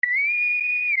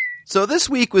So this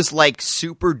week was like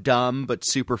super dumb, but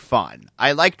super fun.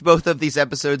 I liked both of these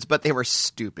episodes, but they were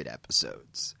stupid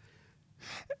episodes.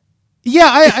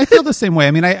 Yeah, I feel the same way.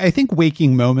 I mean, I think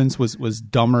Waking Moments was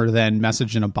dumber than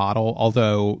Message in a Bottle,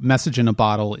 although Message in a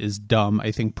Bottle is dumb,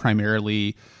 I think,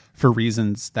 primarily for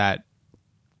reasons of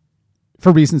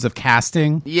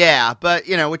casting. Yeah, but,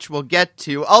 which we'll get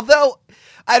to. Although,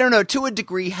 I don't know, to a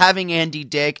degree, having Andy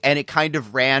Dick, and it kind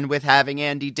of ran with having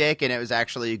Andy Dick, and it was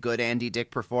actually a good Andy Dick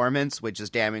performance, which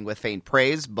is damning with faint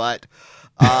praise, but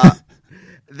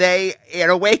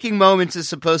Waking Moments is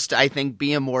supposed to, I think,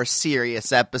 be a more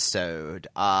serious episode,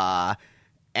 and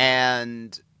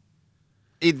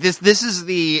this is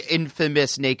the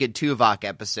infamous Naked Tuvok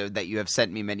episode that you have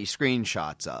sent me many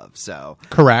screenshots of, so...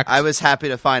 Correct. I was happy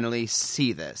to finally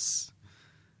see this.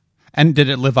 And did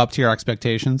it live up to your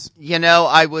expectations?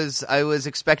 I was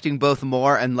expecting both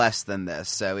more and less than this,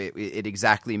 so it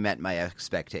exactly met my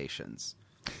expectations.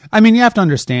 I mean, you have to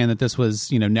understand that this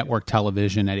was, network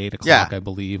television at 8 o'clock, Yeah. I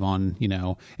believe, in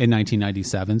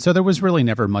 1997. So there was really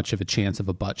never much of a chance of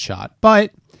a butt shot.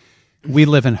 But we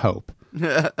live in hope.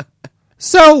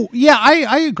 So, yeah,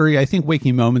 I agree. I think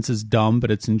Waking Moments is dumb, but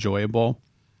it's enjoyable.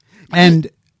 And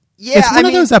it's one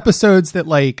of those episodes that,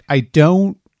 like, I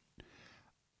don't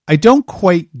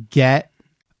quite get.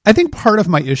 I think part of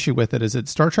my issue with it is that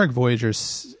Star Trek Voyager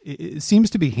seems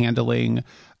to be handling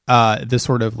this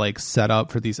sort of like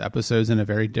setup for these episodes in a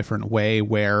very different way,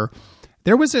 where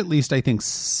there was at least, I think,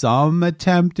 some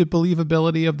attempt at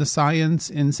believability of the science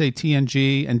in, say,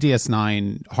 TNG, and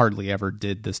DS9 hardly ever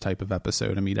did this type of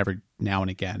episode. I mean, every now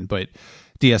and again, but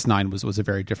DS9 was a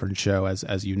very different show,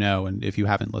 as you know, and if you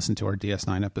haven't listened to our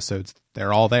DS9 episodes,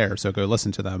 they're all there, so go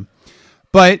listen to them.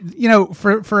 But,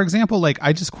 for example, like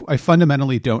I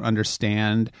fundamentally don't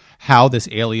understand how this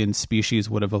alien species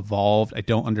would have evolved. I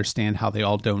don't understand how they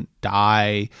all don't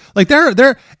die. Like there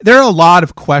are a lot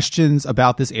of questions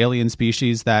about this alien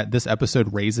species that this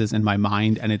episode raises in my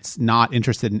mind, and it's not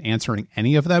interested in answering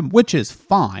any of them, which is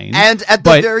fine. And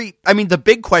the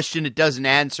big question it doesn't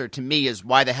answer to me is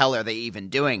why the hell are they even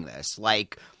doing this?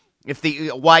 Like,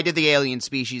 why did the alien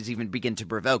species even begin to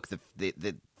provoke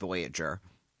the Voyager?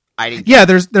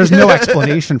 There's no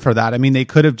explanation for that. I mean, they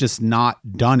could have just not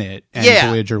done it, and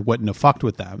Voyager wouldn't have fucked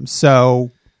with them. So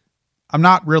I'm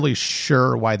not really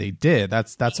sure why they did.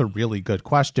 That's a really good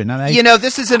question. And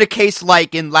this isn't a case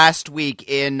like in last week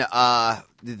in the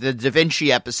Da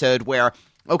Vinci episode where,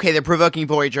 okay, they're provoking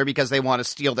Voyager because they want to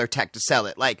steal their tech to sell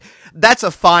it. Like, that's a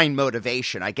fine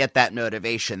motivation. I get that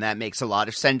motivation. That makes a lot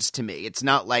of sense to me. It's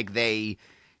not like they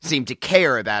seem to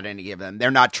care about any of them. They're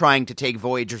not trying to take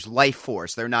Voyager's life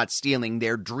force. They're not stealing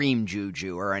their dream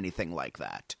juju or anything like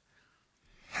that.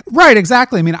 Right,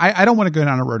 exactly. I mean, I don't want to go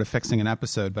down a road of fixing an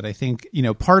episode, but I think,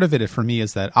 part of it for me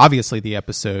is that obviously the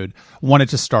episode wanted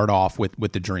to start off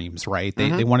with the dreams, right?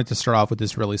 They wanted to start off with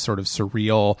this really sort of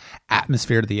surreal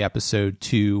atmosphere to the episode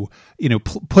to,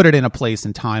 put it in a place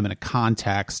and time and a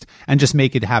context and just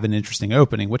make it have an interesting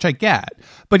opening, which I get.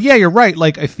 But yeah, you're right.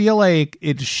 Like, I feel like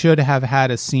it should have had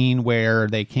a scene where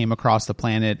they came across the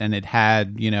planet and it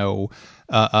had,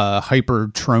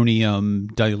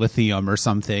 hypertronium dilithium or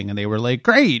something, and they were like,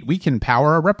 great, we can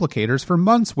power our replicators for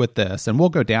months with this, and we'll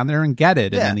go down there and get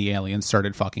it. And then the aliens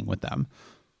started fucking with them.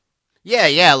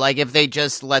 Yeah, like if they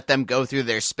just let them go through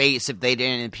their space, if they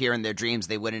didn't appear in their dreams,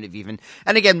 they wouldn't have even...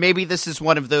 And again, maybe this is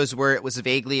one of those where it was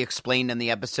vaguely explained in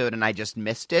the episode and I just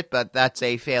missed it, but that's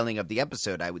a failing of the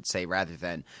episode, I would say, rather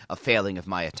than a failing of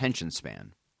my attention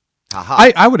span.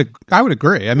 I would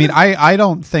agree. I mean, I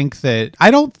don't think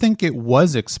it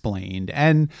was explained.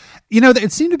 And,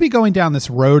 it seemed to be going down this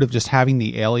road of just having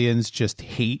the aliens just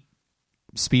hate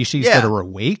species that are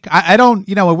awake. I don't,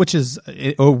 which is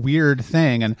a weird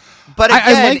thing. But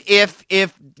again, if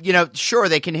sure,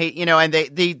 they can hate, and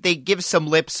they give some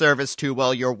lip service to,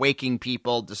 well, your waking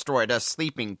people destroyed us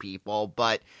sleeping people.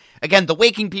 But again, the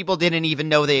waking people didn't even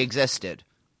know they existed.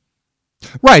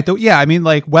 Right. Yeah. I mean,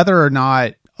 like, whether or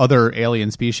not other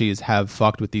alien species have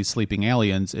fucked with these sleeping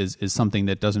aliens is something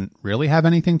that doesn't really have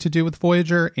anything to do with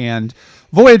Voyager. And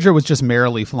Voyager was just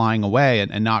merrily flying away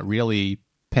and not really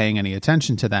paying any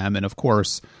attention to them. And of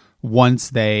course,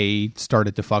 once they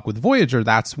started to fuck with Voyager,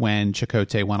 that's when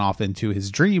Chakotay went off into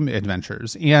his dream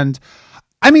adventures. And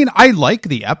I mean, I like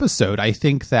the episode. I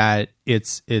think that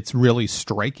it's really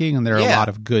striking, and there are a lot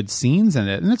of good scenes in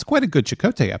it. And it's quite a good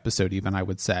Chakotay episode, even, I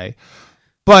would say.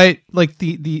 But like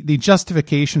the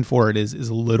justification for it is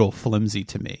a little flimsy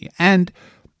to me. And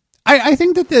I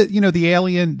think that the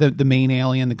alien, the main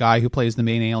alien, the guy who plays the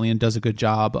main alien does a good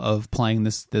job of playing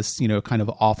this kind of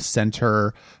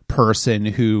off-center person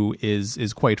who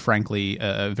is quite frankly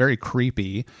very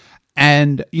creepy.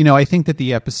 And, I think that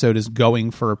the episode is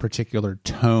going for a particular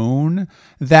tone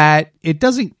that it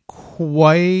doesn't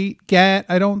quite get.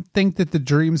 I don't think that the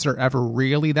dreams are ever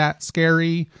really that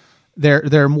scary.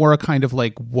 They're more kind of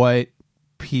like what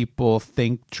people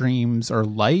think dreams are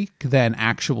like than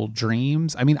actual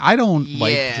dreams. I mean, I don't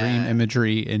like dream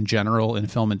imagery in general in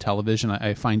film and television.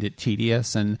 I find it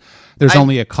tedious, and there's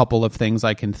only a couple of things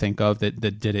I can think of that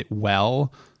did it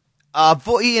well.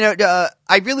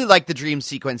 I really like the dream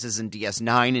sequences in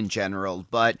DS9 in general,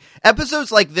 but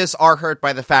episodes like this are hurt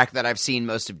by the fact that I've seen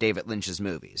most of David Lynch's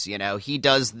movies. He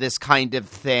does this kind of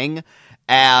thing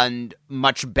and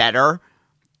much better.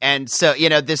 And so,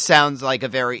 this sounds like a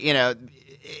very,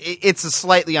 it's a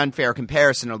slightly unfair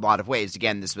comparison in a lot of ways.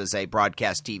 Again, this was a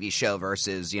broadcast TV show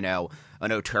versus, an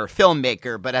auteur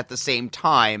filmmaker, but at the same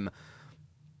time,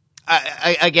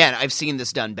 I've seen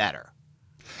this done better.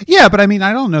 Yeah, but I mean,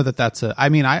 I don't know that that's I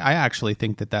actually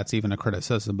think that that's even a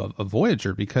criticism of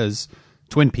Voyager, because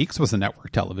Twin Peaks was a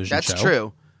network television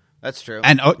show. That's true.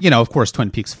 And, of course,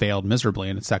 Twin Peaks failed miserably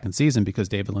in its second season because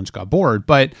David Lynch got bored,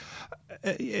 but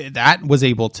that was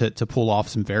able to pull off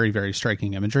some very, very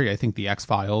striking imagery. I think the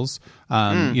X-Files,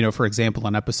 for example,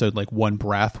 an episode like One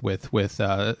Breath with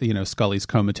Scully's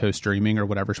comatose dreaming or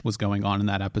whatever was going on in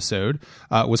that episode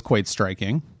was quite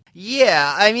striking.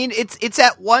 Yeah, I mean, it's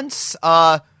at once,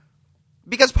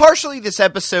 because partially this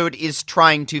episode is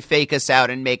trying to fake us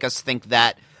out and make us think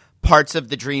that parts of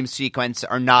the dream sequence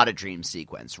are not a dream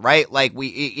sequence, right? Like,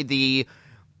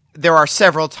 there are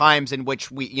several times in which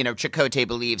Chakotay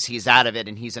believes he's out of it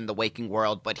and he's in the waking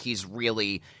world, but he's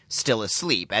really still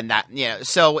asleep. And that,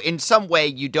 so in some way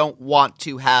you don't want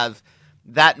to have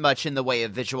that much in the way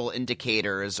of visual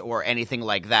indicators or anything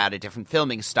like that, a different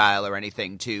filming style or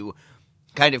anything to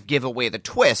kind of give away the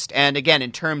twist. And again,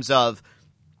 in terms of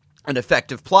an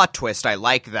effective plot twist, I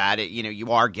like that.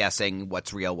 You are guessing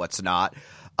what's real, what's not.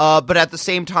 But at the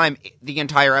same time, the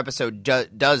entire episode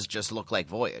does just look like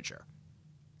Voyager.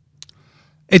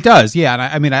 It does, yeah. And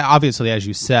I mean, obviously, as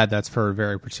you said, that's for a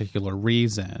very particular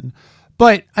reason.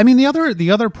 But I mean, the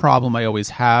other problem I always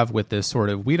have with this sort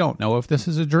of, we don't know if this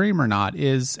is a dream or not,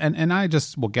 is, and I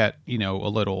just will get, a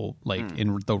little like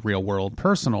in the real world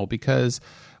personal, because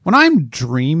when I'm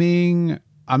dreaming,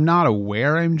 I'm not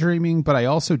aware I'm dreaming, but I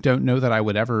also don't know that I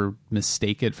would ever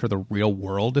mistake it for the real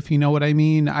world, if you know what I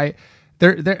mean.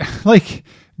 They're like,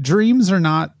 dreams are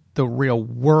not the real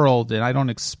world, and I don't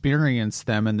experience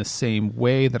them in the same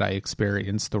way that I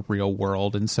experience the real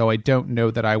world, and so I don't know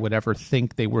that I would ever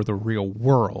think they were the real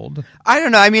world. I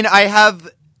don't know. I mean, I have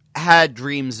had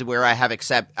dreams where I have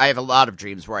a lot of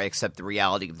dreams where I accept the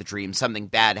reality of the dream. Something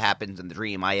bad happens in the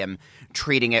dream, I am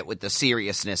treating it with the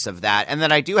seriousness of that. And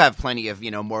then I do have plenty of,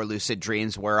 more lucid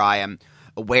dreams where I am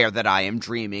aware that I am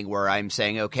dreaming, where I'm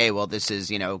saying, okay, well, this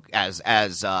is, as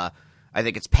I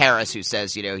think it's Paris who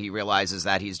says, he realizes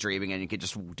that he's dreaming and he can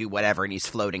just do whatever and he's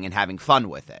floating and having fun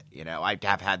with it. I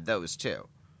have had those too.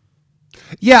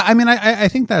 Yeah, I mean, I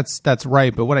think that's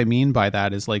right. But what I mean by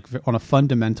that is, like, on a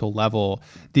fundamental level,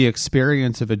 the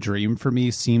experience of a dream for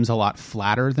me seems a lot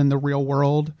flatter than the real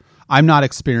world. I'm not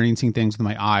experiencing things with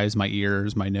my eyes, my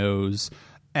ears, my nose.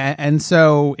 And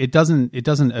so it doesn't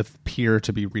appear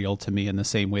to be real to me in the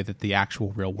same way that the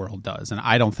actual real world does. And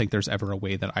I don't think there's ever a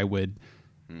way that I would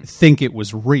think it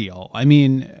was real. I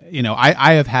mean,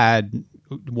 I have had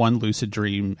one lucid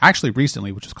dream actually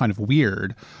recently, which is kind of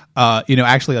weird.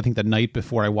 Actually, I think the night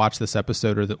before I watched this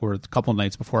episode, or a couple of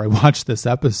nights before I watched this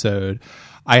episode,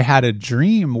 I had a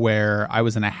dream where I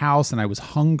was in a house and I was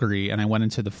hungry, and I went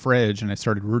into the fridge and I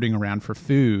started rooting around for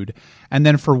food. And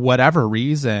then for whatever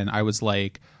reason, I was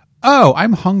like, oh,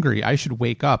 I'm hungry, I should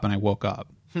wake up. And I woke up.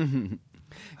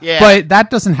 Yeah. But that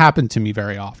doesn't happen to me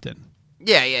very often.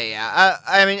 Yeah.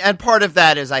 I mean, and part of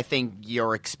that is, I think,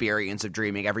 your experience of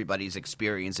dreaming. Everybody's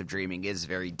experience of dreaming is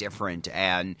very different.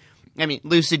 And, I mean,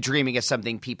 lucid dreaming is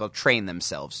something people train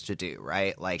themselves to do,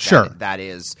 right? Like, sure. That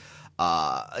is,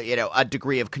 a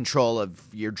degree of control of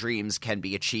your dreams can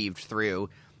be achieved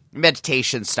through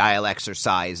meditation-style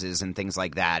exercises and things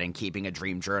like that, and keeping a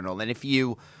dream journal. And if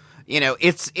you,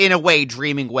 it's, in a way,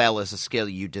 dreaming well is a skill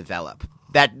you develop.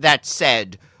 That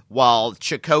said, while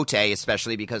Chakotay,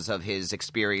 especially because of his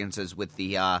experiences with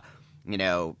the,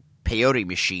 peyote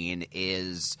machine,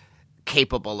 is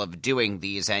capable of doing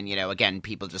these, and, again,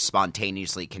 people just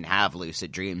spontaneously can have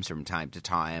lucid dreams from time to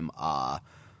time. I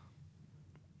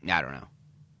don't know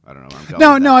where I'm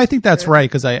going. No, I think that's right,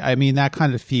 because I mean, that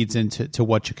kind of feeds into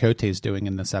what Chakotay is doing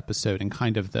in this episode, and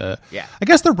kind of I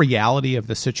guess the reality of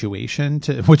the situation,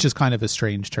 which is kind of a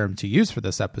strange term to use for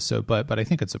this episode, but I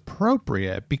think it's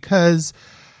appropriate, because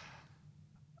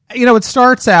it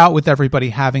starts out with everybody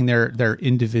having their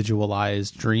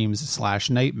individualized dreams /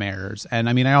 nightmares. And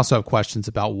I mean, I also have questions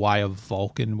about why a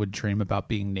Vulcan would dream about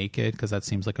being naked, because that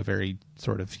seems like a very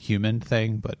sort of human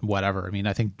thing, but whatever. I mean,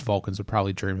 I think Vulcans would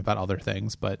probably dream about other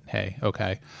things, but hey,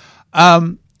 okay.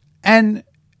 And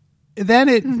then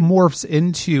it morphs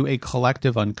into a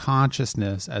collective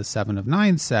unconsciousness, as Seven of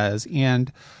Nine says,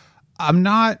 and I'm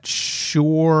not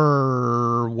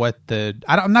sure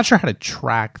I'm not sure how to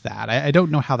track that. I don't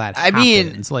know how that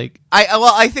happens.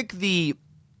 I think the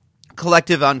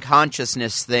collective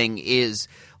unconsciousness thing is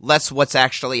less what's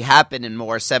actually happened and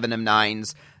more Seven of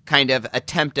Nine's kind of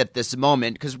attempt at this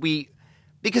moment,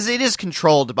 because it is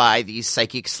controlled by these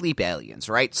psychic sleep aliens,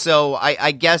 right? So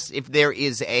I guess if there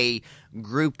is a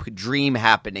group dream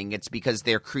happening, it's because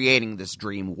they're creating this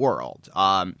dream world.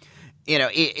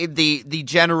 The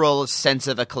general sense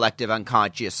of a collective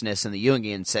unconsciousness in the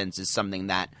Jungian sense is something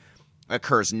that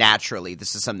occurs naturally.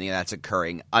 This is something that's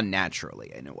occurring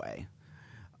unnaturally in a way.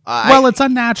 It's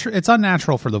unnatural. It's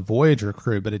unnatural for the Voyager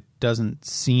crew, but it doesn't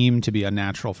seem to be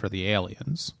unnatural for the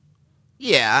aliens.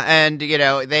 Yeah, and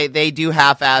they do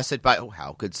half-ass it by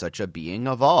how could such a being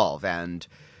evolve? And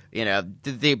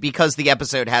because the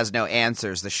episode has no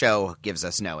answers, the show gives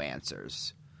us no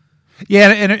answers.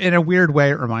 Yeah, in a weird way,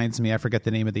 it reminds me, I forget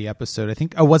the name of the episode. I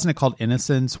think, wasn't it called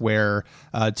Innocence, where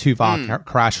Tuvok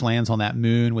crash lands on that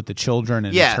moon with the children,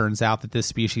 and it turns out that this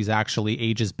species actually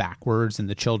ages backwards, and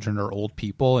the children are old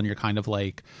people, and you're kind of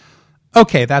like,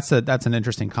 okay, that's an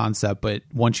interesting concept, but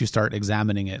once you start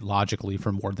examining it logically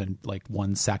for more than like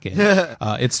 1 second,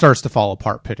 it starts to fall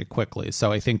apart pretty quickly.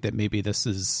 So I think that maybe this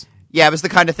is... Yeah, it was the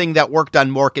kind of thing that worked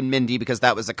on Mork and Mindy because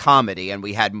that was a comedy, and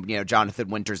we had, Jonathan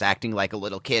Winters acting like a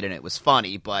little kid, and it was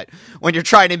funny. But when you're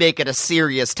trying to make it a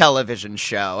serious television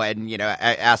show and,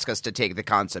 ask us to take the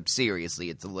concept seriously,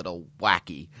 it's a little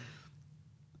wacky.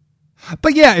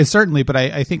 But yeah, it's certainly. But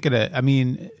I think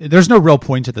there's no real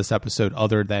point to this episode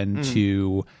other than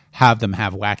to have them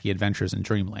have wacky adventures in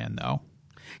Dreamland, though.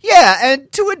 Yeah,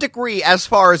 and to a degree, as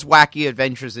far as wacky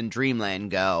adventures in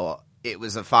Dreamland go, it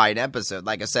was a fine episode.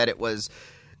 Like I said,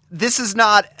 this was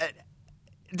not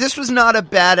a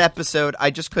bad episode.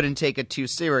 I just couldn't take it too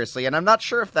seriously. And I'm not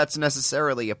sure if that's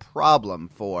necessarily a problem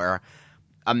for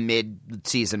a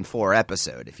mid-season 4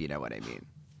 episode, if you know what I mean.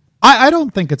 I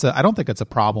don't think it's a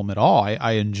problem at all.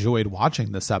 I enjoyed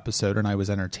watching this episode and I was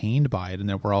entertained by it. And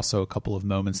there were also a couple of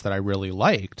moments that I really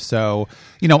liked. So,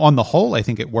 on the whole, I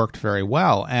think it worked very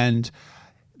well. And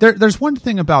there's one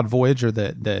thing about Voyager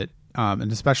that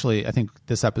and especially I think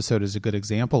this episode is a good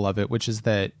example of it, which is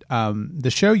that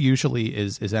the show usually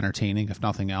is entertaining, if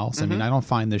nothing else. Mm-hmm. I mean, I don't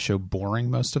find this show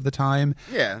boring most of the time.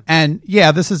 Yeah. And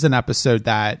yeah, this is an episode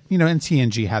that, in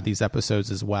TNG had these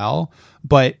episodes as well.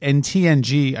 But in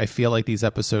TNG, I feel like these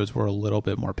episodes were a little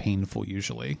bit more painful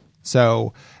usually.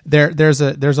 So there's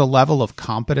a level of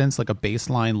competence, like a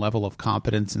baseline level of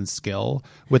competence and skill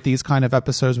with these kind of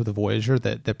episodes with the Voyager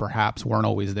that perhaps weren't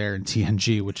always there in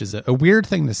TNG, which is a weird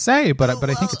thing to say, but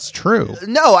I think it's true.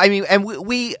 No, I mean, and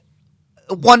we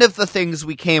one of the things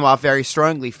we came off very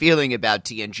strongly feeling about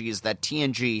TNG is that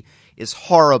TNG is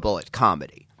horrible at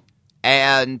comedy,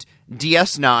 and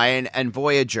DS9 and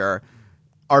Voyager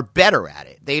are better at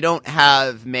it. They don't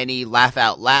have many laugh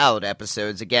out loud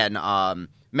episodes. Again,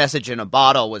 Message in a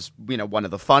Bottle was, one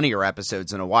of the funnier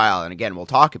episodes in a while, and again, we'll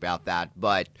talk about that,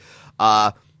 but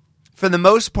for the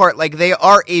most part, like, they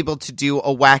are able to do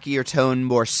a wackier tone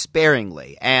more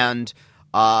sparingly, and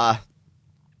the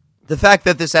fact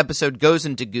that this episode goes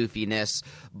into goofiness,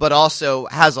 but also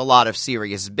has a lot of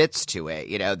serious bits to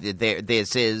it,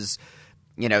 this is,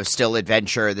 still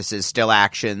adventure, this is still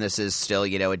action, this is still,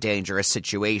 a dangerous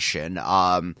situation,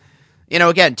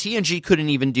 again, TNG couldn't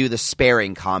even do the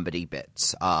sparing comedy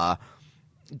bits.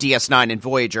 DS9 and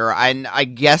Voyager, and I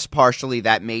guess partially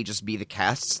that may just be the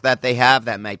casts that they have.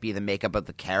 That might be the makeup of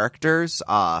the characters.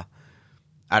 I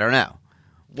don't know.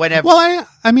 Well,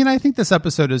 I think this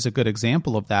episode is a good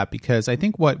example of that, because I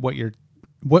think what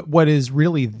is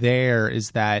really there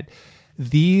is that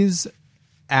these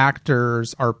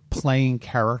actors are playing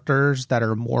characters that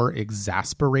are more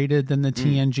exasperated than the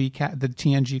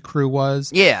TNG crew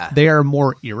was. Yeah. They are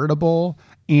more irritable,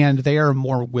 and they are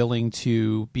more willing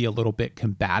to be a little bit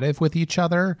combative with each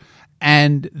other.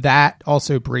 And that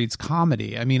also breeds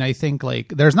comedy. I mean, I think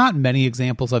there's not many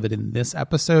examples of it in this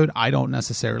episode. I don't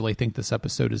necessarily think this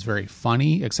episode is very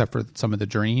funny, except for some of the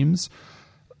dreams.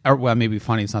 Or, well, maybe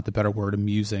funny is not the better word,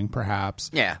 amusing,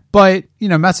 perhaps. Yeah. But,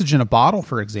 Message in a Bottle,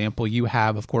 for example, you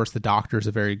have, of course, the Doctor's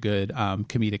a very good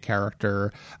comedic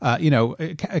character.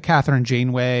 Catherine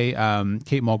Janeway,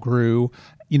 Kate Mulgrew,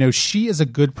 she is a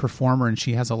good performer and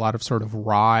she has a lot of sort of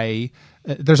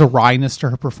there's a wryness to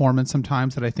her performance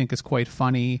sometimes that I think is quite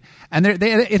funny. And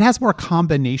it has more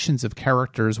combinations of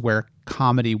characters where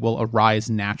comedy will arise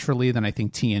naturally than I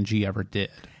think TNG ever did.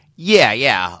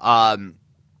 Yeah.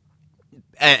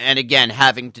 And again,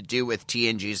 having to do with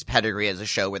TNG's pedigree as a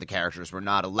show where the characters were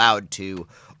not allowed to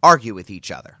argue with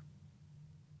each other.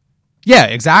 Yeah,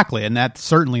 exactly. And that's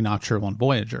certainly not true on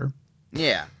Voyager.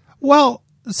 Yeah. Well,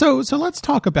 so let's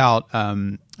talk about,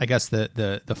 I guess,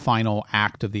 the final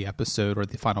act of the episode, or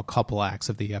the final couple acts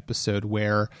of the episode,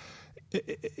 where,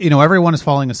 everyone is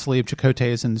falling asleep.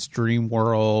 Chakotay is in this dream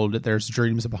world. There's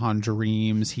dreams upon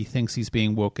dreams. He thinks he's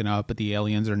being woken up, but the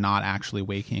aliens are not actually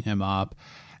waking him up.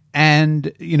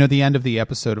 And, the end of the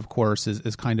episode, of course,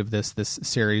 is kind of this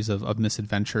series of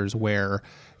misadventures where,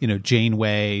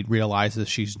 Janeway realizes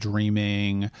she's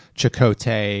dreaming.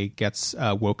 Chakotay gets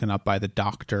woken up by the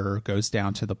doctor, goes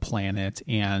down to the planet,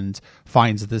 and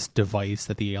finds this device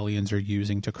that the aliens are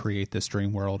using to create this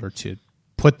dream world, or to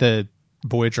put the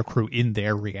Voyager crew in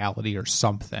their reality or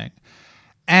something.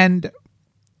 And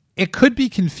it could be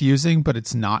confusing, but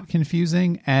it's not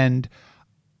confusing. And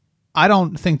I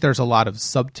don't think there's a lot of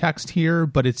subtext here,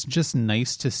 but it's just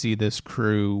nice to see this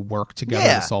crew work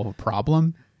together to solve a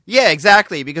problem. Yeah,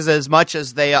 exactly, because as much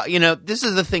as they, this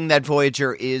is the thing that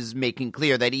Voyager is making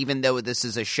clear, that even though this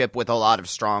is a ship with a lot of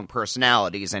strong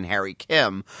personalities and Harry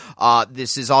Kim,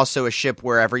 this is also a ship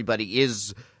where everybody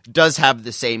does have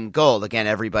the same goal. Again,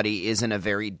 everybody is in a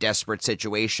very desperate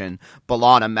situation.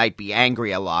 B'Elanna might be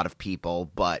angry at a lot of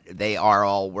people, but they are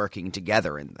all working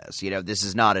together in this. This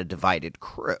is not a divided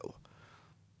crew.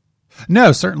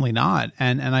 No, certainly not.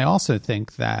 And I also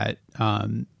think that,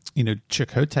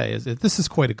 Chakotay this is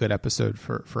quite a good episode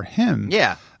for him.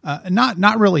 Yeah.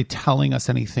 Not really telling us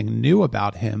anything new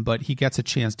about him, but he gets a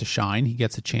chance to shine. He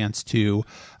gets a chance to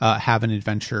have an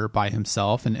adventure by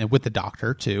himself and with the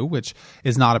doctor too, which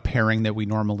is not a pairing that we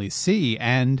normally see.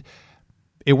 And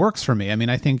it works for me. I mean,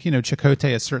 I think,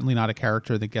 Chakotay is certainly not a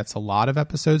character that gets a lot of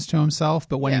episodes to himself,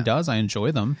 but when he does, I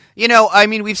enjoy them.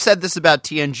 We've said this about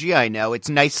TNG, I know. It's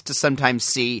nice to sometimes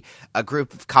see a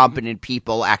group of competent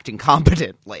people acting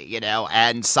competently,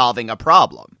 and solving a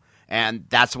problem. And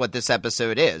that's what this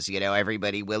episode is,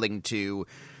 everybody willing to...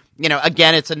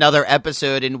 again, it's another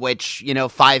episode in which,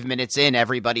 5 minutes in,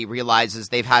 everybody realizes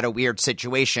they've had a weird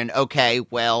situation. Okay,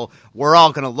 well, we're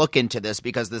all going to look into this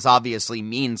because this obviously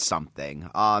means something.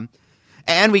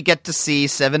 And we get to see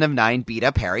 7 of 9 beat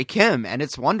up Harry Kim, and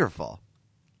it's wonderful.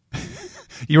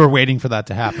 You were waiting for that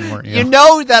to happen, weren't you? You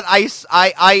know that I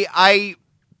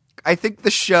think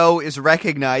the show is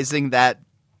recognizing that,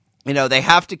 they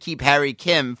have to keep Harry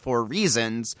Kim for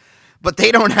reasons, but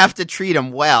they don't have to treat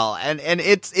him well. And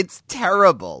it's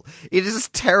terrible. It is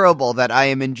terrible that I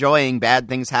am enjoying bad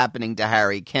things happening to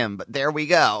Harry Kim, but there we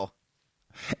go.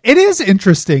 It is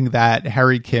interesting that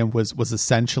Harry Kim was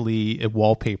essentially a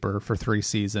wallpaper for 3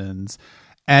 seasons,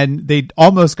 and they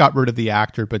almost got rid of the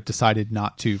actor, but decided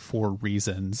not to for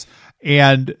reasons.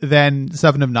 And then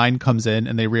 7 of 9 comes in,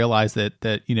 and they realize that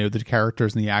the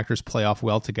characters and the actors play off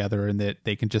well together, and that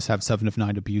they can just have 7 of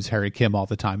 9 abuse Harry Kim all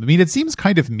the time. I mean, it seems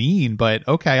kind of mean, but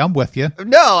okay, I'm with you.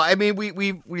 No, I mean,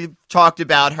 we've talked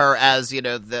about her as,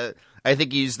 I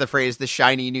think you used the phrase, the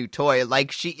shiny new toy.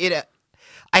 Like,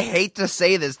 I hate to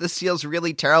say this. This feels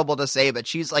really terrible to say, but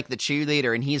she's like the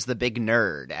cheerleader and he's the big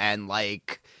nerd. And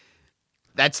like,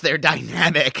 that's their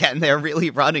dynamic and they're really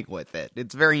running with it.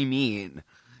 It's very mean.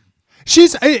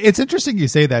 It's interesting you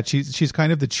say that. She's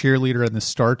kind of the cheerleader in the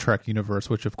Star Trek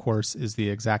universe, which of course is the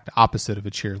exact opposite of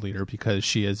a cheerleader because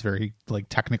she is very like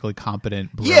technically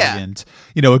competent, brilliant,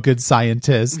 a good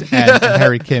scientist. And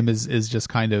Harry Kim is just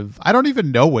kind of, I don't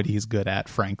even know what he's good at,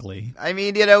 frankly. I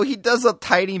mean, he does a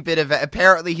tiny bit of it.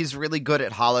 Apparently he's really good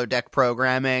at holodeck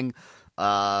programming.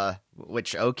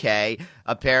 Which, okay.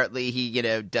 Apparently he,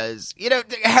 does,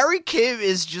 Harry Kim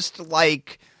is just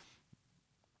like,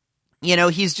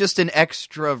 he's just an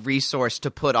extra resource to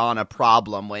put on a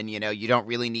problem when, you don't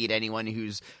really need anyone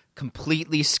who's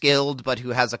completely skilled, but who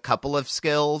has a couple of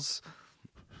skills.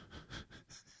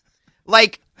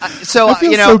 Like, so, I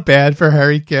feel so bad for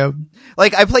Harry Kim.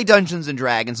 Like, I play Dungeons and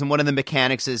Dragons, and one of the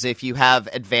mechanics is if you have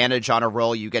advantage on a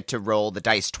roll, you get to roll the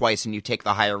dice twice and you take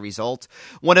the higher result.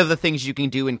 One of the things you can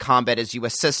do in combat is you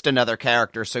assist another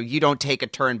character, so you don't take a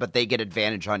turn, but they get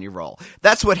advantage on your roll.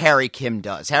 That's what Harry Kim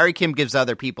does. Harry Kim gives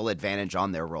other people advantage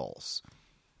on their rolls.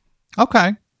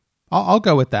 Okay. I'll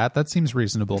go with that. That seems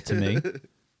reasonable to me.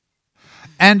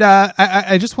 And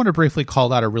I just want to briefly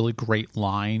call out a really great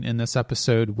line in this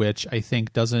episode, which I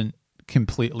think doesn't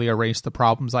completely erase the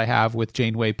problems I have with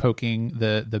Janeway poking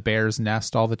the bear's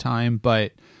nest all the time,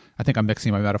 but I think I'm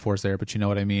mixing my metaphors there, but you know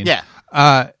what I mean.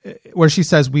 Yeah. Where she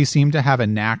says, we seem to have a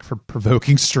knack for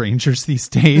provoking strangers these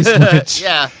days, which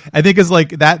Yeah. I think is like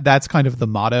that's kind of the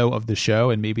motto of the show.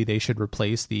 And maybe they should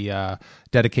replace the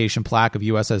dedication plaque of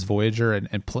USS Voyager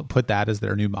and put that as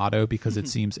their new motto, because it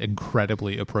seems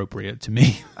incredibly appropriate to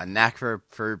me. A knack for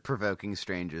provoking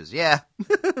strangers. Yeah.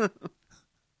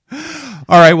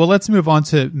 All right, well, let's move on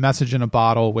to Message in a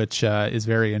Bottle, which is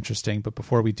very interesting. But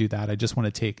before we do that, I just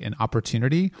want to take an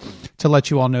opportunity to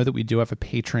let you all know that we do have a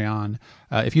Patreon.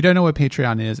 If you don't know what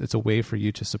Patreon is, it's a way for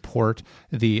you to support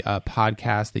the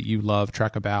podcast that you love,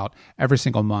 Trek About, every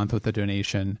single month with a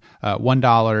donation, $1,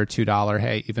 $2,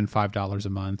 hey, even $5 a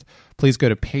month. Please go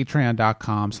to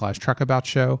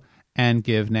patreon.com/trekaboutshow and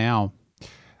give now.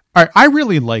 All right, I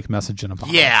really like Message in a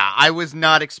Bottle. Yeah, I was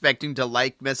not expecting to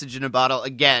like Message in a Bottle.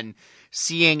 Again,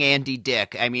 seeing Andy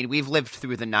Dick. I mean, we've lived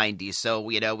through the 90s, so,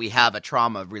 we have a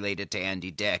trauma related to Andy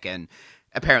Dick, and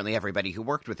apparently everybody who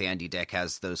worked with Andy Dick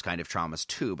has those kind of traumas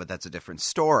too, but that's a different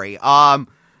story. But,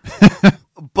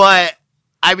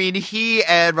 I mean, he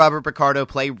and Robert Picardo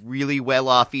play really well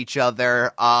off each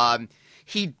other.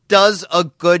 He does a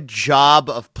good job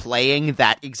of playing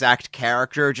that exact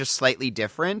character, just slightly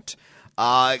different.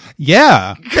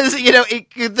 Yeah, because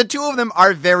the two of them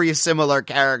are very similar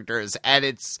characters, and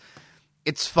it's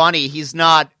funny. He's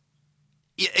not.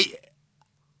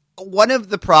 One of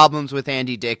the problems with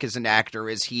Andy Dick as an actor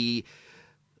is he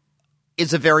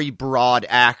is a very broad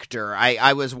actor.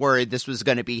 I was worried this was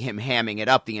going to be him hamming it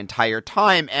up the entire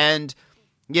time, and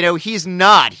he's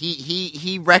not.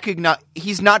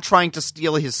 He's not trying to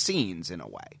steal his scenes in a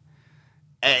way.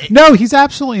 No, he's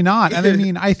absolutely not. And I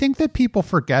mean, I think that people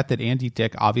forget that Andy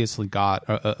Dick obviously got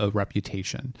a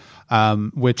reputation,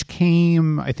 which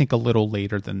came, I think, a little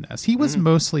later than this. He was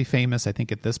mostly famous, I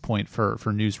think, at this point for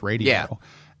news radio. Yeah.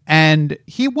 And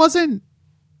he didn't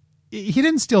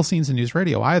steal scenes in news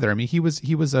radio either. I mean, he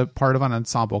was a part of an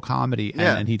ensemble comedy,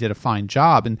 and he did a fine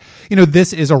job. And,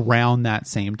 this is around that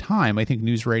same time. I think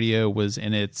news radio was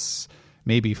in its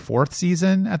maybe 4th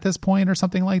season at this point or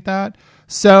something like that.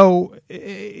 So,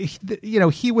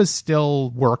 he was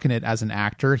still working it as an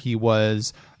actor. He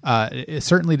was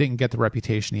certainly didn't get the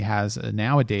reputation he has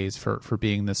nowadays for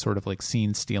being this sort of like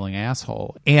scene stealing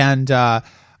asshole. And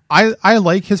I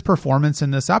like his performance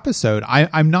in this episode.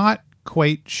 I'm not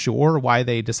quite sure why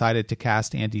they decided to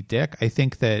cast Andy Dick. I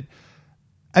think that,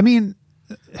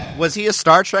 was he a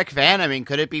Star Trek fan? I mean,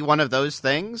 could it be one of those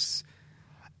things?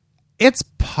 It's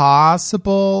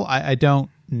possible. I don't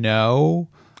know.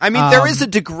 I mean, there is a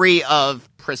degree of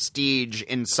prestige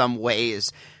in some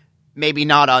ways, maybe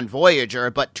not on Voyager,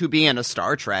 but to be in a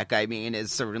Star Trek, I mean,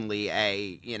 is certainly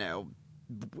I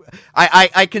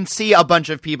can see a bunch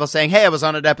of people saying, hey, I was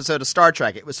on an episode of Star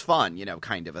Trek. It was fun,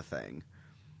 kind of a thing.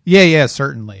 Yeah,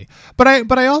 certainly. But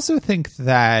I also think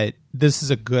that this is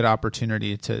a good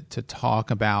opportunity to talk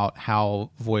about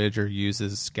how Voyager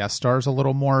uses guest stars a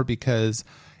little more, because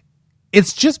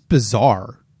it's just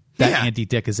bizarre that Andy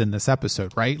Dick is in this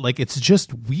episode, right? Like, it's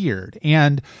just weird.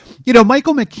 And,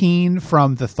 Michael McKean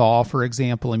from The Thaw, for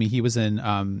example, I mean, he was in,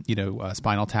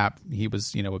 Spinal Tap. He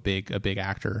was, a big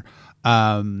actor.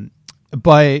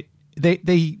 But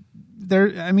I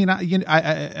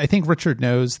think Richard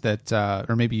knows that,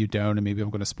 or maybe you don't, and maybe I'm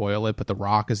going to spoil it, but The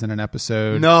Rock is in an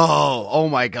episode. No. Oh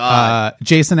my God.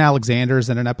 Jason Alexander is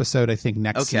in an episode, I think,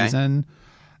 next season.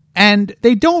 And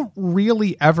they don't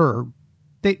really ever,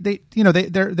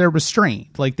 they're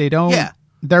restrained. Like, they don't,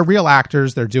 they're real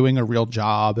actors. They're doing a real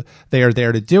job. They are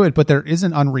there to do it, but there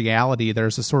isn't unreality.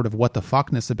 There's a sort of what the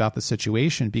fuckness about the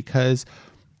situation, because,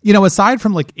 aside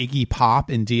from like Iggy Pop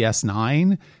in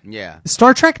DS9,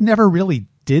 Star Trek never really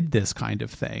did this kind of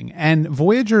thing. And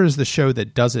Voyager is the show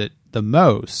that does it the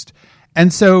most.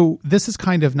 And so this is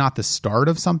kind of not the start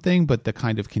of something, but the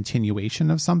kind of continuation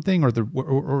of something,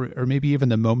 or maybe even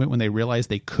the moment when they realized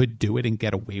they could do it and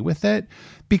get away with it.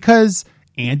 Because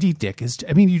Andy Dick is,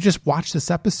 you just watch this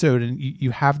episode and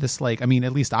you have this, like, at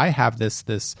least I have this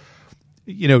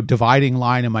dividing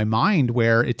line in my mind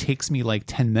where it takes me like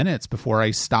 10 minutes before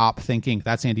I stop thinking,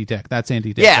 that's Andy Dick, that's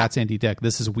Andy Dick, that's Andy Dick.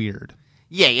 This is weird.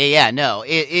 Yeah. No,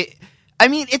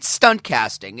 it's stunt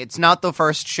casting. It's not the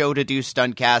first show to do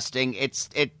stunt casting.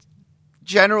 It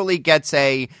generally gets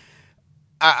the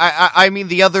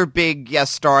other big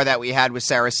guest star that we had was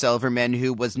Sarah Silverman,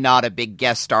 who was not a big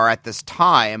guest star at this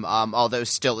time, although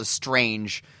still a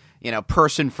strange,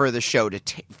 person for the show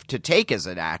to take as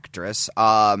an actress.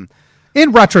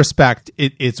 In retrospect,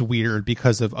 it's weird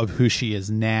because of who she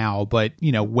is now. But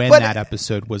when that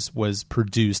episode was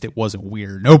produced, it wasn't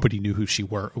weird. Nobody knew who she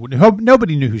were.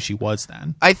 Nobody knew who she was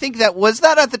then. I think that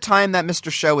at the time that Mr.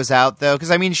 Show was out, though,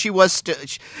 because I mean, she was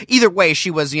either way,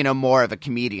 she was more of a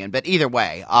comedian. But either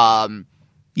way,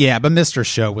 yeah. But Mr.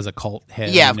 Show was a cult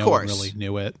hit. Yeah, of no course, one really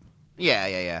knew it.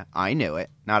 Yeah. I knew it.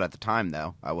 Not at the time,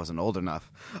 though. I wasn't old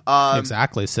enough.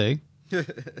 Exactly. See.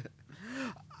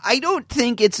 I don't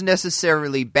think it's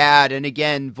necessarily bad, and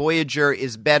again, Voyager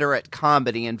is better at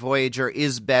comedy, and Voyager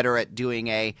is better at doing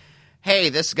hey,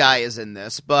 this guy is in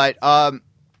this, but, I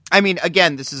mean,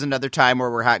 again, this is another time where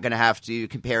we're going to have to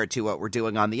compare it to what we're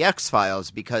doing on the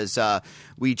X-Files, because,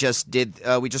 we just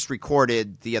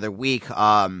recorded the other week,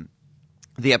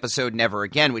 the episode Never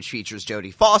Again, which features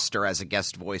Jodie Foster as a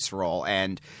guest voice role,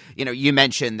 and, you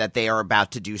mentioned that they are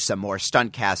about to do some more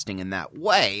stunt casting in that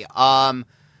way,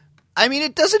 I mean,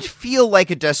 it doesn't feel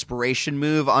like a desperation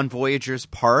move on Voyager's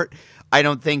part. I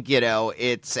don't think,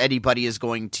 it's anybody is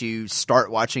going to start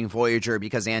watching Voyager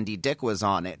because Andy Dick was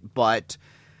on it. But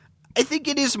I think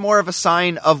it is more of a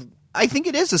sign of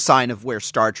where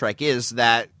Star Trek is,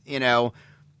 that,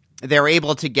 they're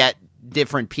able to get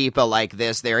different people like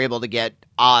this. They're able to get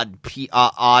odd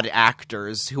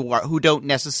actors who don't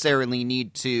necessarily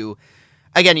need to.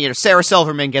 Again, Sarah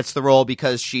Silverman gets the role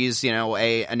because she's,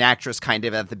 an actress kind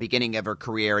of at the beginning of her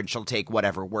career, and she'll take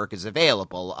whatever work is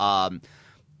available.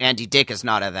 Andy Dick is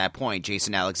not at that point.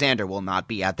 Jason Alexander will not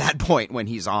be at that point when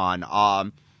he's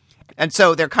on. And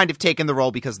so they're kind of taking the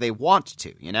role because they want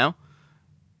to,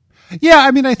 Yeah,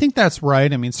 I mean, I think that's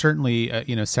right. I mean, certainly,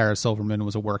 Sarah Silverman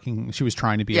she was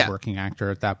trying to be a working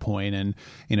actor at that point, and,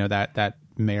 that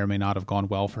may or may not have gone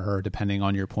well for her, depending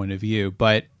on your point of view.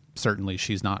 But certainly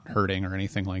she's not hurting or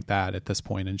anything like that at this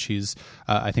point, and she's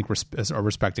I think a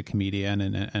respected comedian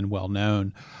and well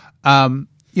known.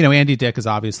 Andy Dick is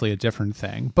obviously a different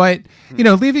thing, but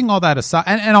leaving all that aside,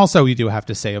 and also we do have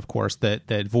to say, of course,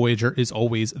 that Voyager is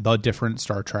always the different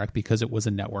Star Trek because it was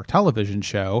a network television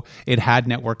show. It had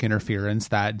network interference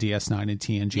that DS9 and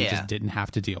TNG just didn't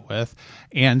have to deal with,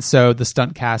 and so the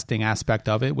stunt casting aspect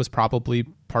of it was probably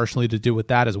partially to do with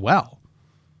that as well.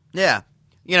 Yeah.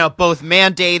 Both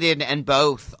mandated and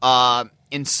both,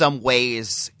 in some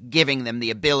ways, giving them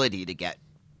the ability to get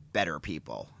better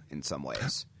people in some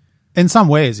ways. In some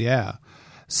ways, yeah.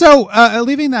 So,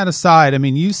 leaving that aside, I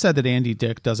mean, you said that Andy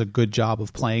Dick does a good job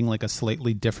of playing like a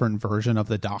slightly different version of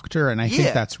the Doctor, and I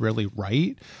think that's really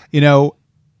right.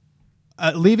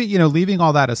 Leaving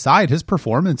all that aside, his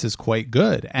performance is quite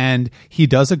good, and he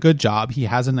does a good job. He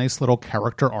has a nice little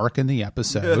character arc in the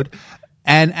episode.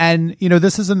 And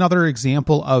this is another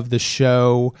example of the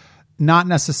show not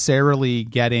necessarily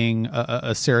getting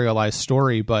a serialized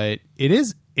story, but it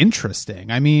is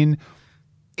interesting. I mean,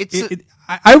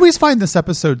 I always find this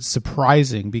episode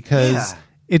surprising because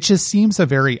it just seems a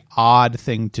very odd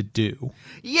thing to do.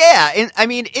 Yeah, and I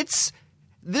mean,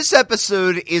 this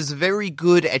episode is very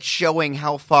good at showing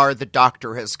how far the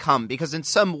Doctor has come, because in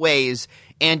some ways,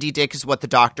 Andy Dick is what the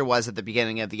Doctor was at the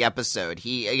beginning of the episode.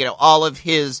 He, all of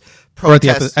his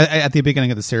protests... Or at the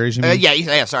beginning of the series, you mean?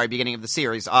 Beginning of the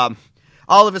series.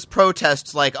 All of his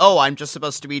protests, like, I'm just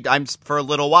supposed to be... for a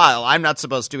little while. I'm not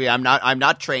supposed to be... I'm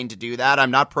not trained to do that. I'm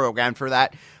not programmed for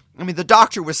that. I mean, the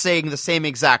Doctor was saying the same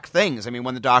exact things. I mean,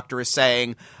 when the Doctor is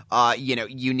saying,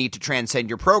 you need to transcend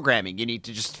your programming. You need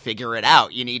to just figure it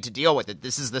out. You need to deal with it.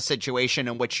 This is the situation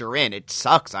in which you're in. It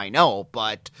sucks, I know,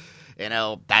 but...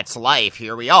 that's life.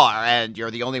 Here we are, and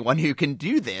you're the only one who can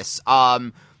do this.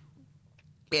 The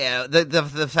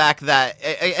fact that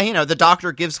the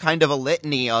Doctor gives kind of a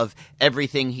litany of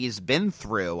everything he's been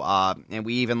through, and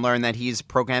we even learn that he's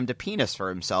programmed a penis for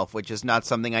himself, which is not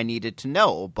something I needed to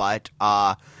know. But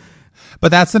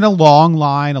that's in a long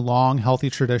line, a long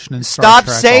healthy tradition in Star Trek.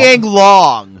 Stop saying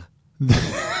long.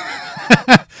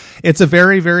 It's a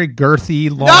very, very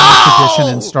girthy, long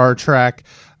tradition in Star Trek.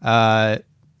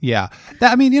 Yeah.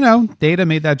 Data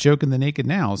made that joke in The Naked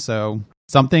Now. So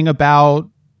something about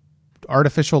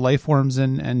artificial life forms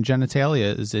and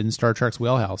genitalia is in Star Trek's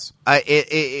wheelhouse.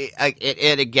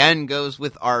 It again goes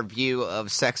with our view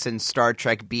of sex in Star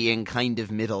Trek being kind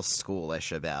of middle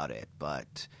schoolish about it.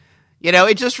 But,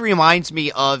 it just reminds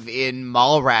me of in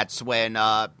Mallrats when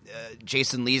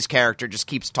Jason Lee's character just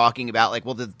keeps talking about, like,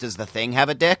 well, does the Thing have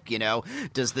a dick?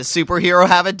 Does the superhero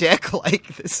have a dick? Like,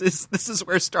 this is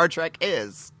where Star Trek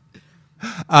is.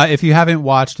 If you haven't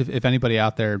watched, if anybody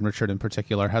out there, and Richard in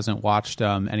particular, hasn't watched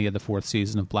any of the fourth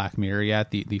season of Black Mirror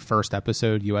yet, the first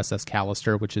episode, USS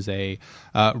Callister, which is a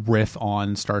riff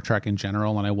on Star Trek in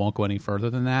general, and I won't go any further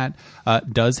than that,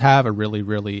 does have a really,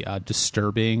 really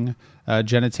disturbing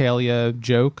genitalia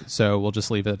joke. So we'll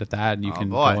just leave it at that, and you can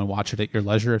go and watch it at your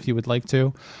leisure if you would like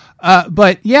to.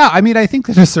 But yeah, I mean, I think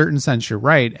in a certain sense you're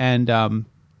right. And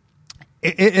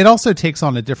it also takes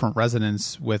on a different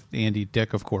resonance with Andy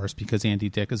Dick, of course, because Andy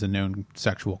Dick is a known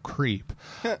sexual creep.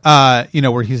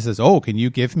 Where he says, "Oh, can you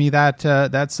give me that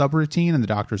subroutine?" And the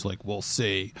doctor's like, "We'll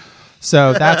see."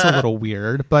 So that's a little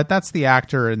weird, but that's the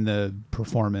actor and the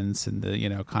performance and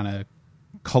the kind of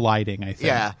colliding, I think.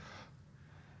 Yeah.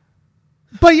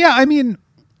 But yeah, I mean,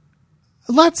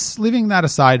 leaving that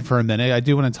aside for a minute, I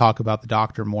do want to talk about the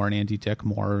Doctor more and Andy Dick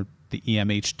more, the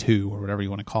EMH2 or whatever you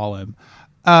want to call him.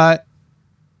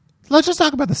 Let's just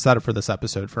talk about the setup for this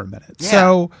episode for a minute. Yeah.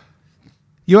 So,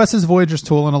 USS Voyager's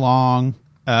tooling along.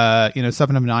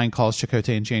 7 of 9 calls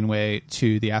Chakotay and Janeway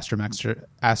to the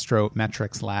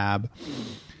astrometrics lab.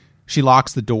 She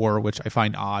locks the door, which I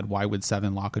find odd. Why would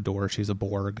 7 lock a door? She's a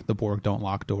Borg. The Borg don't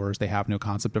lock doors. They have no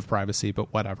concept of privacy,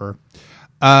 but whatever.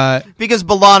 Because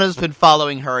B'Elanna's been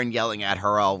following her and yelling at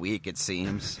her all week, it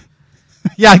seems.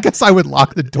 Yeah, I guess I would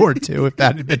lock the door too if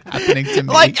that had been happening to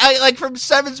me. Like from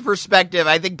Seven's perspective,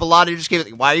 I think B'Elanna just gave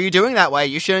it. Why are you doing that way?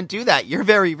 You shouldn't do that. You're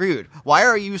very rude. Why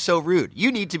are you so rude?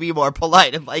 You need to be more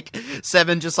polite. And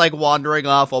Seven just wandering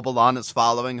off while B'Elanna's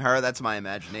following her. That's my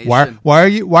imagination. Why are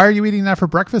you eating that for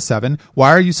breakfast, Seven? Why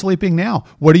are you sleeping now?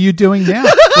 What are you doing now?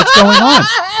 What's going on?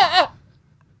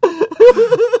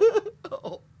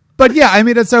 But yeah, I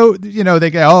mean, it's so,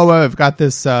 they go, I've got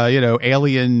this,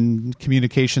 alien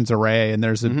communications array and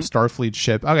there's a Starfleet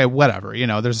ship. Okay, whatever.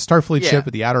 There's a Starfleet ship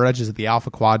at the outer edges of the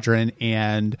Alpha Quadrant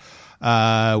and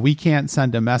we can't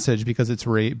send a message because it's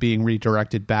being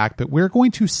redirected back, but we're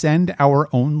going to send our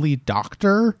only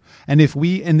doctor. And if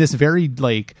we, in this very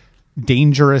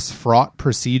dangerous, fraught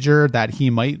procedure that he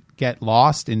might get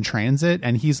lost in transit,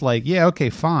 and he's like, yeah,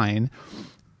 okay, fine.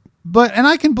 And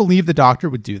I can believe the doctor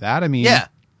would do that. I mean, yeah.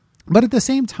 But at the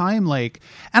same time,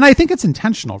 and I think it's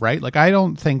intentional, right? I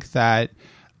don't think that,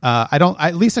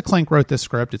 Lisa Klink wrote this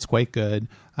script. It's quite good.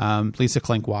 Lisa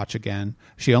Klink, watch again.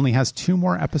 She only has 2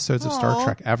 more episodes of Star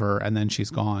Trek ever, and then she's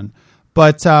gone.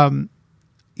 But, so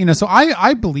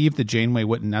I believe that Janeway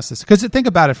wouldn't necessarily, because think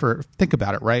about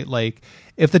it, right?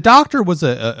 If the doctor was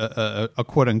a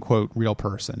quote unquote real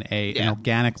person, an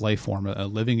organic life form, a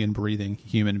living and breathing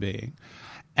human being,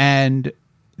 and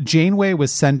Janeway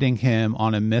was sending him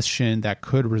on a mission that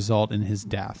could result in his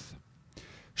death,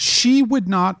 she would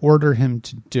not order him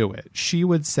to do it. She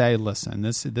would say, listen,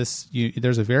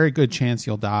 there's a very good chance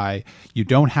you'll die. You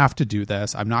don't have to do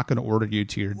this. I'm not going to order you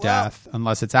to your death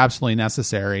unless it's absolutely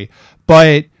necessary.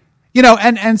 But,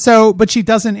 but she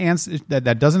doesn't answer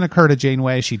that doesn't occur to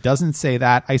Janeway. She doesn't say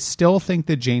that. I still think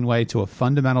that Janeway, to a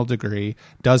fundamental degree,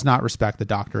 does not respect the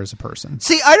doctor as a person.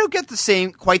 See, I don't get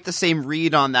quite the same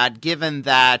read on that, given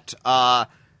that,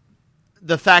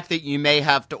 the fact that you may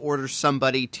have to order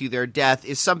somebody to their death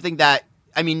is something that,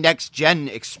 Next Gen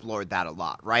explored that a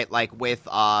lot, right? With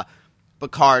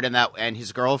Picard and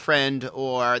his girlfriend,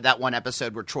 or that one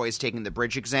episode where Troy's taking the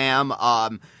bridge exam.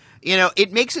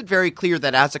 It makes it very clear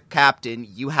that as a captain,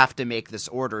 you have to make this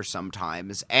order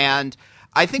sometimes. And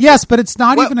I think... Yes, but it's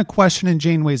not even a question in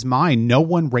Janeway's mind. No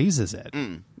one raises it.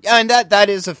 And that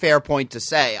is a fair point to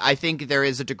say. I think there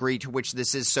is a degree to which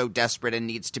this is so desperate and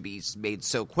needs to be made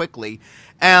so quickly.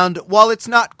 And while it's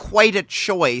not quite a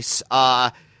choice,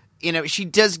 she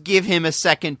does give him a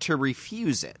second to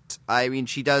refuse it.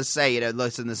 She does say,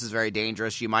 listen, this is very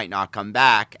dangerous. You might not come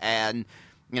back. And,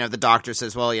 the doctor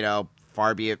says, well,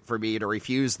 far be it for me to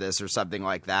refuse this, or something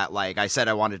like that. I said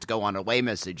I wanted to go on a away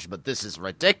message, but this is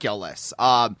ridiculous.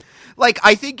 I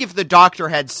think if the doctor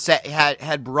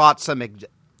had brought some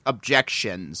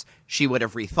objections, she would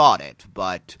have rethought it.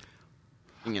 But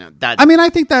that.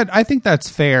 I think that's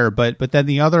fair. But then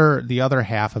the other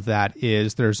half of that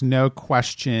is there's no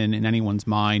question in anyone's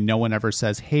mind. No one ever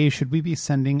says, "Hey, should we be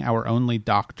sending our only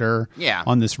doctor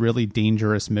on this really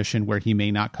dangerous mission where he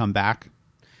may not come back?"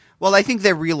 Well, I think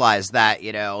they realize that,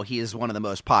 he is one of the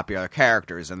most popular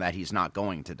characters and that he's not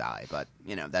going to die. But,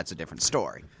 that's a different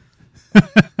story.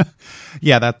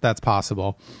 Yeah, that's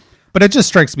possible. But it just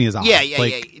strikes me as odd.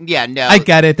 Yeah, no. I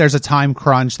get it. There's a time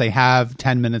crunch. They have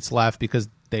 10 minutes left because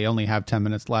they only have 10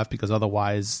 minutes left because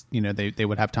otherwise, they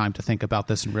would have time to think about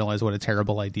this and realize what a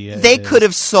terrible idea they could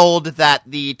have sold that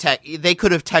they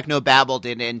could have techno-babbled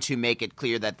it in to make it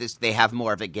clear that they have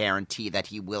more of a guarantee that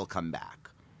he will come back.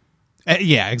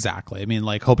 Yeah, exactly. I mean,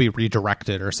 like, he'll be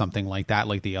redirected or something like that,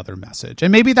 like the other message.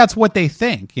 And maybe that's what they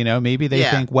think, maybe they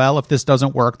think, well, if this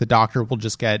doesn't work, the doctor will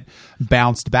just get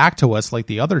bounced back to us like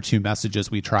the other two messages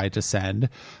we tried to send.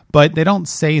 But they don't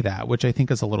say that, which I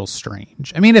think is a little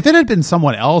strange. I mean, if it had been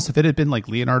someone else, if it had been like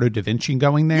Leonardo da Vinci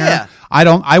going there,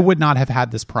 I would not have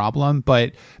had this problem.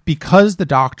 But because the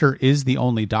doctor is the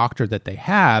only doctor that they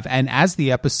have, and as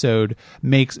the episode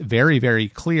makes very, very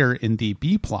clear in the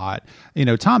B plot,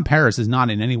 Tom Paris is not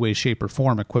in any way, shape, or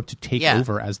form equipped to take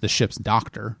over as the ship's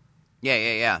doctor.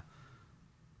 Yeah.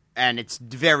 And it's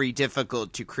very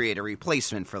difficult to create a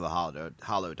replacement for the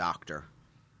Hollow Doctor.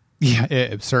 Yeah,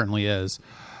 it certainly is.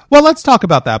 Well, let's talk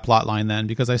about that plot line then,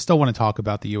 because I still want to talk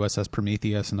about the USS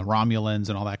Prometheus and the Romulans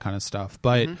and all that kind of stuff.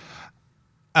 But,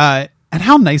 and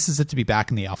how nice is it to be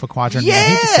back in the Alpha Quadrant? Yeah. I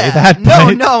hate to say that.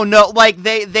 No. Like,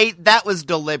 they that was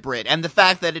deliberate. And the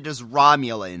fact that it is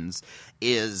Romulans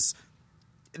is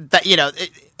that,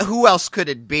 who else could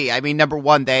it be? I mean, number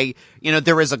one,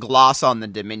 there is a gloss on the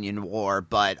Dominion War,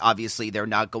 but obviously they're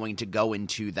not going to go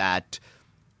into that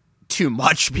too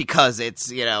much because it's,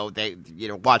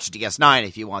 watch DS9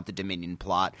 if you want the Dominion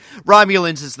plot.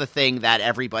 Romulans is the thing that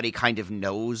everybody kind of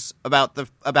knows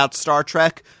about Star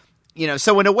Trek.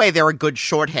 So in a way they're a good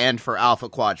shorthand for Alpha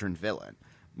Quadrant villain,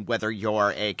 whether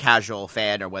you're a casual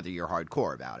fan or whether you're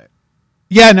hardcore about it.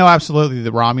 Yeah, no, absolutely.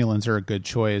 The Romulans are a good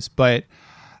choice, but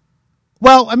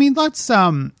well, I mean, let's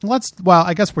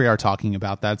I guess we are talking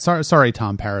about that. Sorry,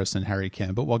 Tom Paris and Harry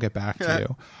Kim, but we'll get back to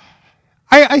you.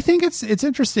 I think it's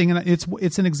interesting, and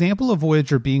it's an example of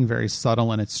Voyager being very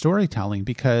subtle in its storytelling,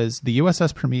 because the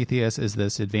USS Prometheus is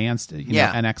this advanced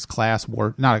NX class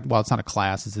war. It's not a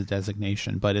class; it's a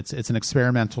designation, but it's an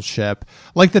experimental ship,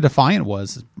 like the Defiant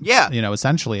was. Yeah,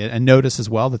 essentially, and notice as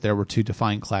well that there were 2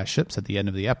 Defiant class ships at the end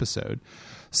of the episode.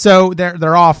 So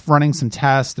they're off running some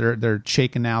tests. They're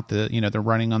shaking out they're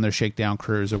running on their shakedown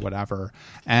cruise or whatever,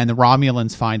 and the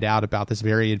Romulans find out about this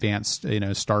very advanced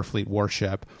Starfleet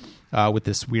warship. With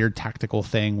this weird tactical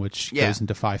thing which goes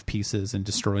into 5 pieces and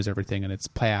destroys everything in its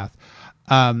path.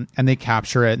 And they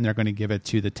capture it, and they're going to give it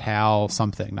to the Tal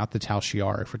something, not the Tal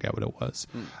Shiar. I forget what it was.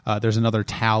 There's another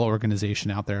Tal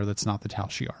organization out there that's not the Tal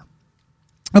Shiar.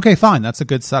 Okay, fine. That's a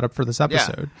good setup for this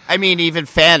episode. Yeah. I mean, even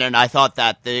Fanon, I thought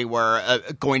that they were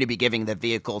going to be giving the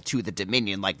vehicle to the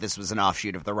Dominion, like this was an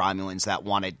offshoot of the Romulans that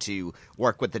wanted to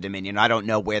work with the Dominion. I don't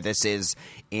know where this is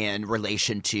in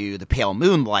relation to the Pale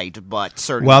Moonlight, but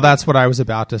certainly... Well, that's what I was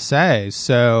about to say.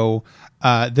 So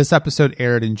this episode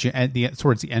aired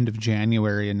towards the end of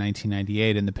January in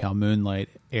 1998, and the Pale Moonlight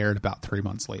aired about 3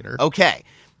 months later. Okay.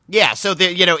 Yeah, so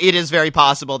it is very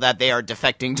possible that they are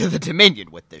defecting to the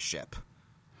Dominion with this ship.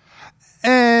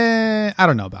 I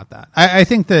don't know about that. I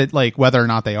think that, like, whether or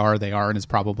not they are, and it's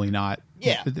probably not.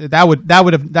 Yeah,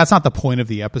 that's not the point of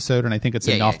the episode, and I think it's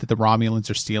enough that the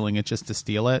Romulans are stealing it just to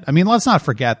steal it. I mean, let's not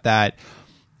forget that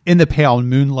in the Pale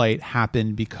Moonlight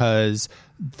happened because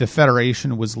the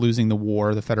Federation was losing the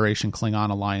war. The Federation-Klingon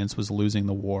alliance was losing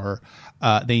the war.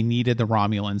 They needed the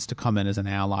Romulans to come in as an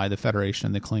ally. The Federation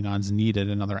and the Klingons needed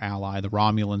another ally. The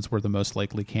Romulans were the most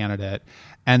likely candidate.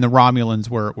 And the Romulans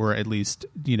were at least,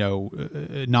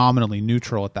 nominally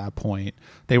neutral at that point.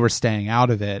 They were staying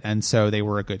out of it, and so they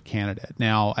were a good candidate.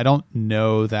 Now, I don't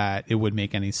know that it would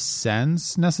make any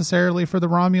sense necessarily for the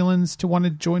Romulans to want to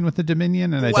join with the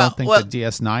Dominion, and I don't think that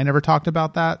DS9 ever talked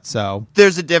about that. So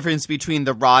there's a difference between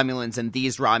the Romulans and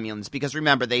these Romulans, because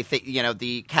remember, they think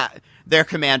their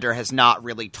commander has not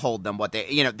really told them what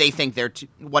they think they're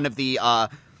one of the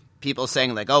people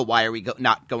saying, like, oh, why are we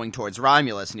not going towards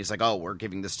Romulus? And he's like, oh, we're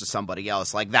giving this to somebody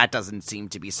else. Like, that doesn't seem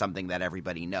to be something that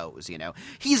everybody knows.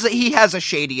 He has a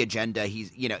shady agenda.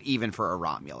 He's even for a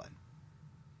Romulan.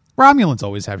 Romulans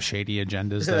always have shady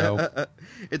agendas, though.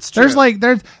 It's true.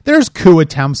 There's coup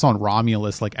attempts on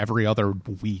Romulus like every other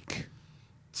week.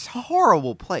 It's a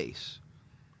horrible place.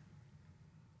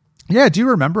 Yeah, do you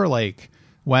remember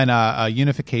when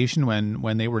Unification,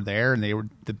 when they were there, and they were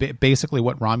basically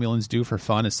what Romulans do for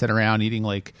fun is sit around eating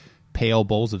like pale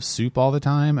bowls of soup all the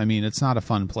time? I mean, it's not a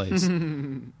fun place. So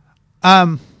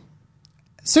I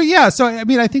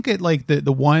mean, I think it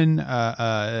the one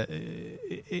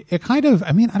it kind of,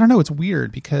 I mean, I don't know, it's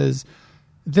weird because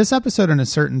this episode in a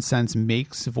certain sense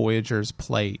makes Voyager's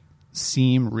plight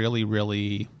seem really,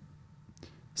 really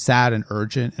sad and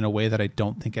urgent in a way that I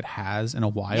don't think it has in a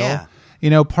while. Yeah.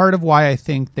 Part of why I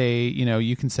think they,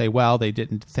 you can say, well, they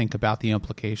didn't think about the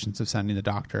implications of sending the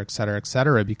doctor, et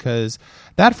cetera, because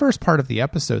that first part of the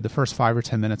episode, the first 5 or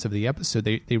 10 minutes of the episode,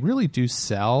 they really do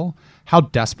sell how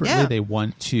desperately they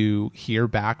want to hear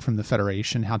back from the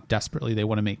Federation, how desperately they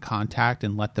want to make contact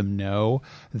and let them know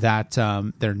that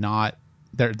they're not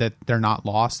they're not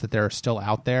lost, that they're still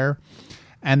out there,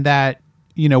 and that,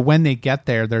 you know, when they get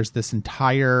there, there's this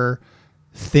entire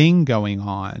thing going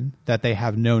on that they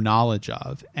have no knowledge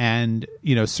of. And,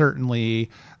 you know, certainly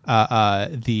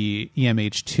the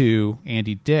EMH2,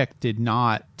 Andy Dick, did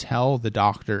not tell the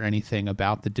Doctor anything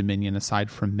about the Dominion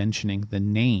aside from mentioning the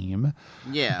name.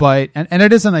 Yeah. But, and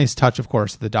it is a nice touch, of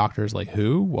course. The Doctor's like,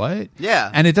 who? What?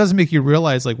 Yeah. And it does make you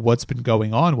realize, like, what's been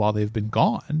going on while they've been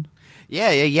gone.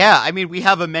 Yeah. I mean, we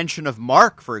have a mention of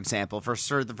Mark, for example, for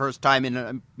sure the first time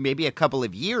in maybe a couple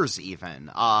of years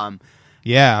even.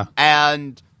 Yeah.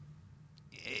 And,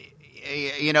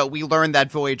 you know, we learned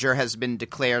that Voyager has been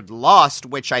declared lost,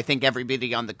 which I think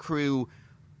everybody on the crew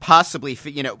possibly,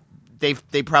 you know,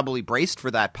 they probably braced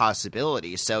for that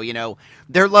possibility. So, you know,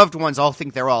 their loved ones all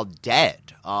think they're all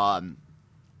dead. And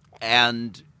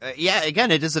again,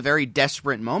 it is a very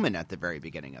desperate moment at the very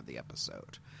beginning of the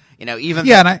episode. You know,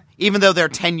 even though they're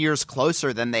 10 years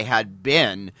closer than they had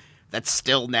been, that's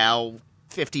still now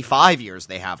 55 years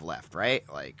they have left, right?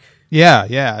 Like,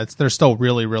 yeah, they're still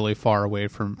really, really far away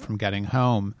from getting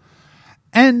home.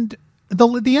 And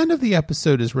the end of the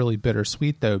episode is really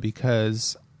bittersweet, though,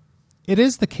 because it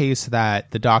is the case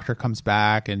that the Doctor comes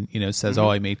back and, you know, says, "Oh,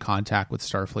 I made contact with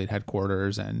Starfleet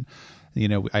headquarters, and, you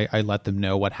know, I let them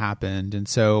know what happened." And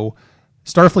so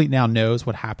Starfleet now knows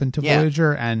what happened to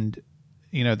Voyager. And,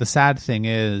 you know, the sad thing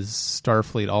is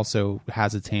Starfleet also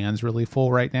has its hands really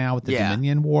full right now with the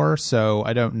Dominion War. So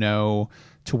I don't know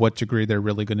to what degree they're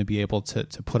really going to be able to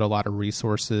put a lot of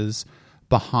resources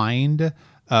behind,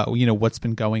 you know, what's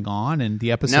been going on. And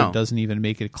the episode doesn't even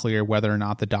make it clear whether or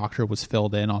not the Doctor was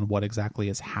filled in on what exactly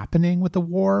is happening with the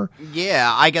war.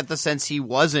 Yeah, I get the sense he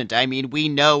wasn't. I mean, we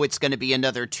know it's going to be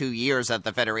another 2 years that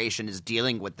the Federation is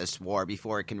dealing with this war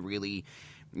before it can really,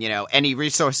 you know, any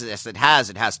resources it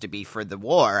has to be for the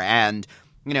war. And,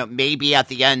 you know, maybe at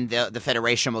the end the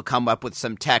Federation will come up with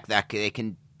some tech that they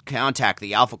can contact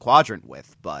the Alpha Quadrant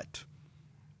with, but...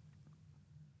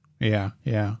 Yeah.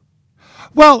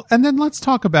 Well, and then let's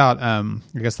talk about, I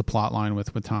guess, the plot line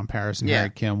with Tom Paris and Harry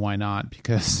Kim. Why not?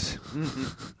 Because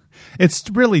it's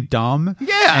really dumb.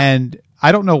 Yeah. And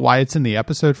I don't know why it's in the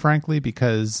episode, frankly,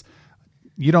 because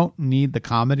you don't need the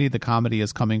comedy. The comedy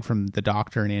is coming from the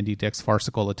Doctor and Andy Dick's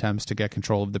farcical attempts to get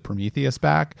control of the Prometheus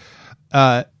back.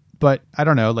 But I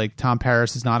don't know, like, Tom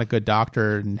Paris is not a good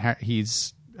doctor, and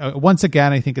he's... once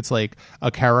again, I think it's like a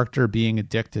character being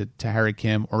addicted to Harry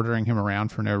Kim, ordering him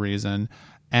around for no reason,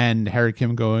 and Harry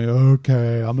Kim going,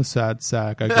 "Okay, I'm a sad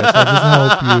sack. I guess I'll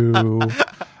just help you."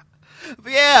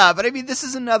 Yeah, but I mean, this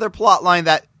is another plot line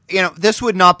that, you know, this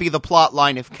would not be the plot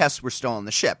line if Kes were still on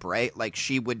the ship, right? Like,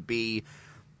 she would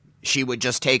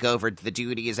just take over the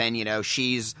duties, and, you know,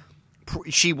 she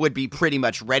would be pretty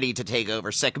much ready to take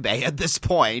over sickbay at this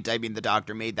point. I mean, the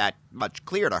Doctor made that much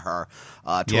clear to her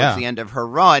towards the end of her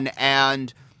run,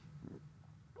 and,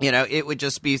 you know, it would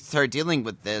just be her dealing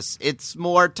with this. It's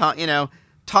more,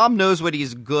 Tom knows what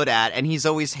he's good at, and he's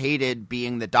always hated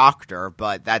being the Doctor,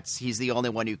 but he's the only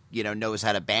one who, you know, knows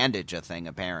how to bandage a thing,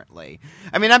 apparently.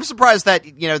 I mean, I'm surprised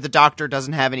that, you know, the Doctor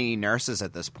doesn't have any nurses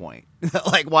at this point.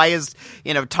 Like, why is,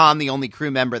 you know, Tom the only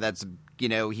crew member that's, you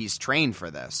know, he's trained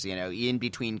for this? You know, in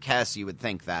between Kes, you would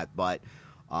think that, but,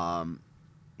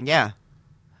 yeah.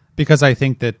 Because I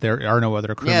think that there are no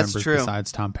other crew members true.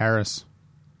 Besides Tom Paris.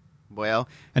 Well,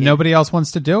 and nobody else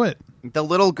wants to do it. The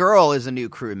little girl is a new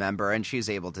crew member, and she's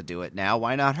able to do it now.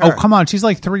 Why not her? Oh, come on. She's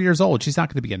like 3 years old. She's not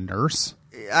going to be a nurse.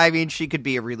 I mean, she could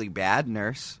be a really bad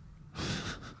nurse.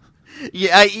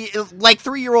 Yeah, like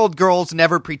 3-year-old girls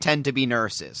never pretend to be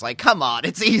nurses. Like, come on,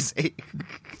 it's easy.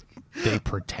 They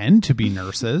pretend to be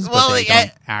nurses, but they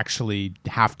don't actually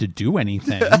have to do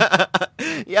anything.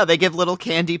 Yeah, they give little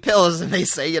candy pills, and they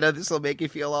say, you know, this will make you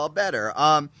feel all better.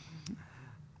 I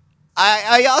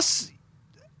also...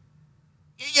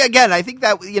 Again, I think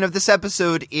that, you know, this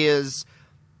episode is...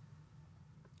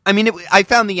 I mean, I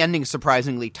found the ending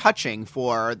surprisingly touching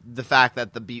for the fact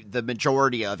that the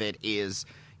majority of it is,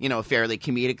 you know, a fairly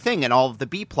comedic thing, and all of the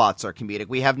B-plots are comedic.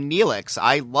 We have Neelix.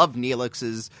 I love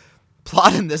Neelix's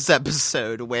plot in this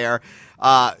episode where,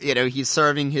 you know, he's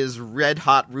serving his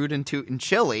red-hot rootin' tootin'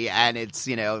 chili, and it's,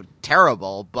 you know,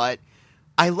 terrible, but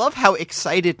I love how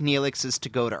excited Neelix is to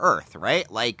go to Earth,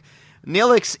 right? Like...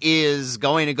 Neelix is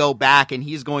going to go back, and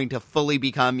he's going to fully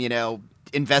become, you know,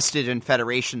 invested in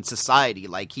Federation society.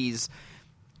 Like, he's,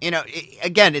 you know,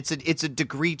 again, it's a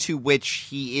degree to which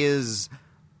he is,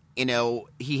 you know,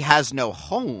 he has no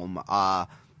home,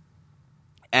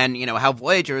 and, you know, how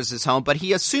Voyager is his home, but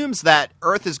he assumes that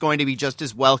Earth is going to be just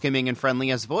as welcoming and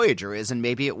friendly as Voyager is, and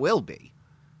maybe it will be.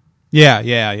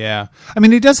 Yeah. I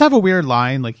mean, he does have a weird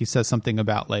line. Like he says something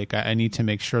about like I need to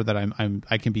make sure that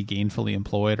I can be gainfully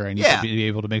employed, or I need to be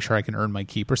able to make sure I can earn my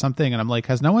keep or something. And I'm like,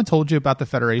 has no one told you about the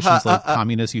Federation's like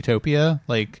communist utopia?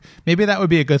 Like maybe that would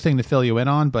be a good thing to fill you in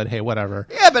on. But hey, whatever.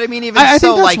 Yeah, but I mean, even I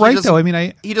so, think that's like right though. I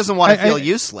mean, he doesn't want to feel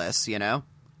useless, you know.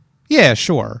 Yeah,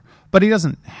 sure. But he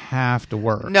doesn't have to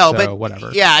work. No, so but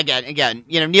whatever. Yeah, again,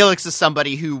 you know, Neelix is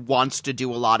somebody who wants to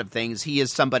do a lot of things. He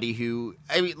is somebody who,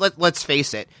 I mean, let's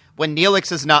face it. When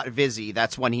Neelix is not busy,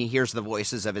 that's when he hears the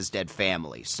voices of his dead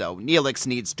family. So Neelix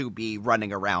needs to be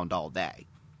running around all day.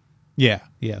 Yeah,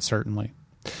 certainly.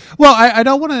 Well, I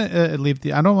don't want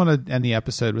to I don't want to end the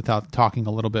episode without talking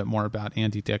a little bit more about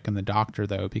Andy Dick and the Doctor,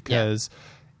 though, because. Yeah.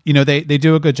 You know, they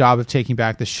do a good job of taking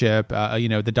back the ship. You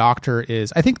know, the Doctor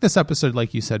is, I think this episode,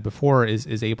 like you said before,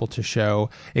 is able to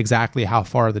show exactly how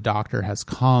far the Doctor has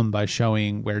come by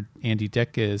showing where Andy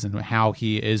Dick is and how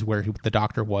he is where the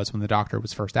Doctor was when the Doctor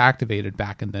was first activated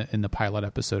back in the pilot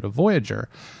episode of Voyager.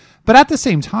 But at the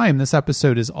same time, this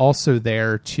episode is also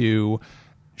there to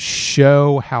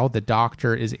show how the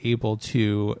Doctor is able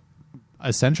to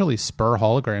essentially spur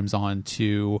holograms on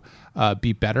to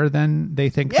be better than they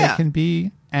think they can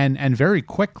be, and very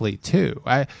quickly too.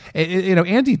 You know,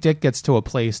 Andy Dick gets to a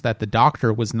place that the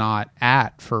Doctor was not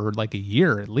at for like a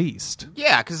year at least.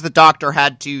 Yeah, because the Doctor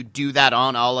had to do that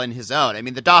all on his own. I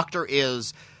mean, the Doctor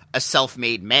is a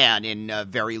self-made man in a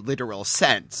very literal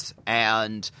sense,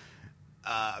 and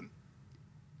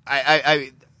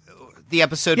the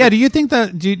episode. Yeah, do you think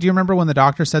that? Do you remember when the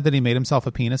Doctor said that he made himself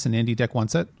a penis and Andy Dick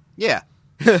wants it? Yeah.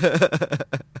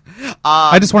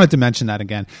 I just wanted to mention that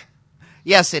again.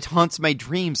 Yes, it haunts my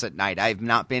dreams at night. I've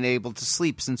not been able to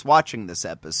sleep since watching this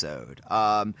episode.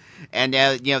 And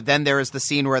you know, then there is the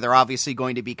scene where they're obviously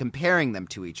going to be comparing them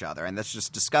to each other, and that's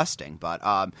just disgusting. But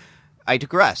I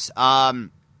digress. Yeah,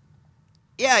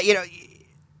 you know,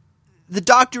 the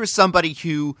Doctor is somebody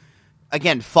who,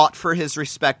 again, fought for his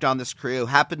respect on this crew,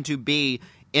 happened to be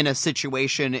in a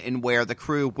situation in where the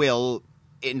crew will,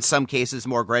 in some cases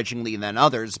more grudgingly than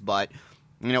others, but,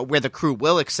 you know, where the crew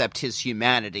will accept his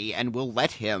humanity and will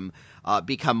let him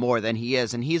become more than he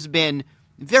is. And he's been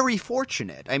very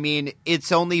fortunate. I mean,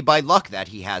 it's only by luck that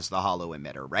he has the holo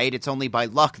emitter, right? It's only by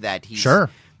luck that he's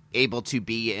able to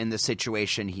be in the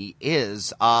situation he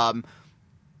is. And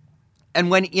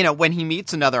when he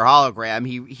meets another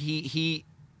hologram,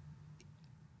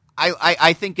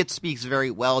 I think it speaks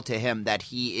very well to him that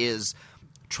he is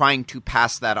trying to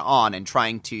pass that on and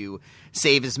trying to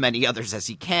save as many others as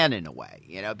he can in a way,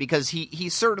 you know, because he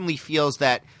certainly feels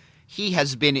that he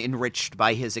has been enriched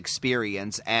by his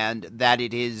experience and that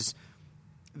it is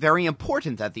very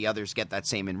important that the others get that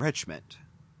same enrichment.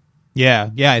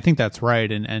 Yeah, I think that's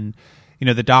right. And you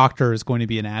know, the Doctor is going to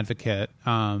be an advocate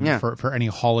for any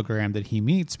hologram that he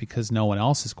meets because no one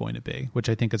else is going to be, which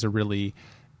I think is a really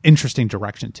interesting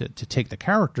direction to take the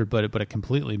character, but it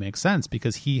completely makes sense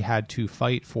because he had to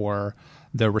fight for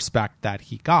the respect that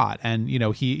he got. And, you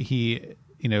know, he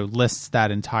you know, lists that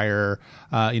entire,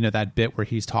 you know, that bit where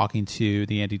he's talking to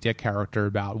the Andy Dick character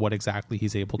about what exactly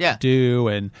he's able to do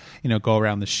and, you know, go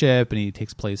around the ship, and he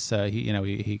takes place,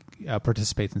 he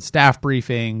participates in staff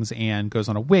briefings and goes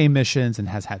on away missions and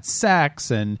has had sex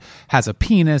and has a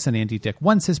penis, and Andy Dick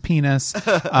wants his penis,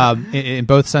 in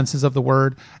both senses of the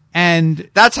word. And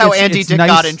that's how Andy Dick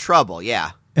got in trouble.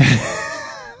 Yeah.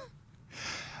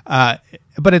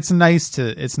 But it's nice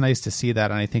to see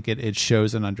that, and I think it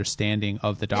shows an understanding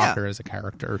of the Doctor as a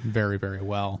character very, very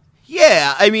well.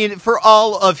 Yeah, I mean, for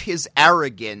all of his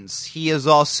arrogance, he is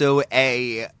also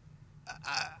I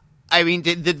mean,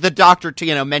 the Doctor,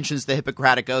 you know, mentions the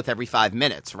Hippocratic Oath every 5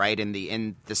 minutes, right?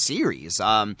 In the series,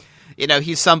 you know,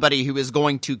 he's somebody who is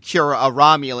going to cure a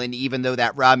Romulan, even though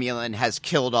that Romulan has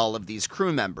killed all of these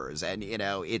crew members, and you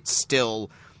know, it's still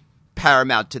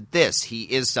paramount to this. He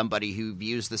is somebody who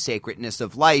views the sacredness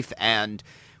of life and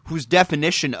whose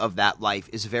definition of that life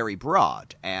is very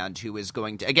broad, and who is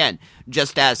going to, again,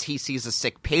 just as he sees a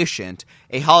sick patient,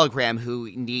 a hologram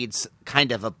who needs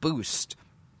kind of a boost,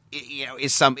 you know,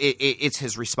 it's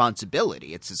his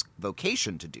responsibility. It's his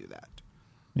vocation to do that.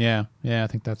 Yeah, I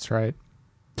think that's right.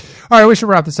 All right, we should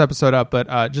wrap this episode up,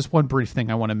 but just one brief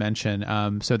thing I want to mention.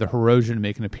 So the Hirogen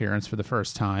make an appearance for the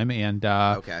first time, and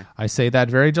I say that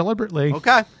very deliberately.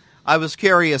 Okay. I was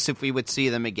curious if we would see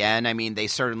them again. I mean, they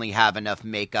certainly have enough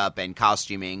makeup and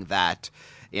costuming that,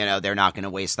 you know, they're not going to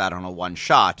waste that on a one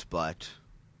shot, but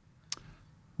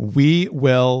we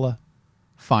will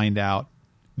find out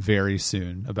very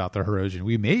soon about the Hirogen.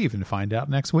 We may even find out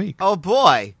next week. Oh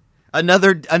boy.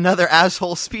 Another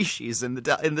asshole species in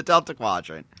the Delta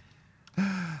Quadrant.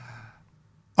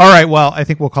 All right, well, I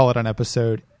think we'll call it an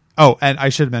episode. Oh, and I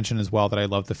should mention as well that I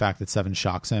love the fact that Seven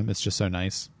shocks him. It's just so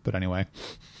nice. But anyway.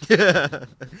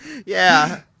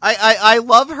 Yeah. I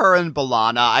love her and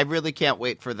B'Elanna. I really can't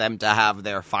wait for them to have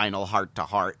their final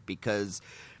heart-to-heart because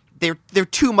they're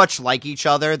too much like each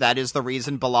other. That is the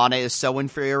reason B'Elanna is so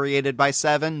infuriated by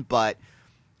Seven. But,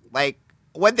 like,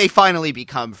 when they finally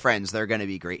become friends, they're going to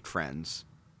be great friends.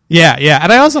 Yeah, yeah.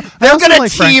 And they're going to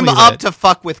team up to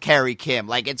fuck with Carrie Kim.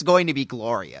 Like, it's going to be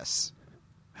glorious.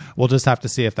 We'll just have to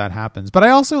see if that happens. But I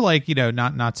also like,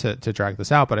 not to drag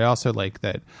this out, but I also like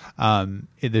that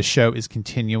the show is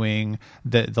continuing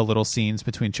the little scenes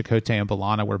between Chakotay and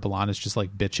B'Elanna where B'Elanna's just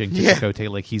like bitching to Chakotay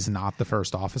like he's not the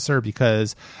first officer,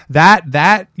 because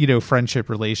that friendship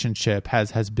relationship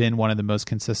has been one of the most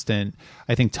consistent,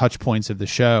 I think, touch points of the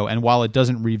show. And while it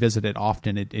doesn't revisit it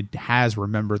often, it has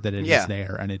remembered that it is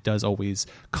there, and it does always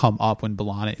come up when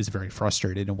B'Elanna is very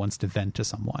frustrated and wants to vent to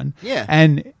someone. Yeah.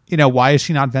 And why is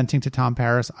she not venting to Tom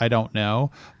Paris? I don't know,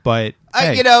 but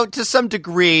hey. To some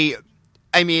degree,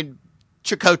 I mean,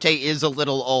 Chakotay is a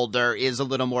little older, is a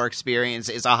little more experienced,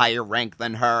 is a higher rank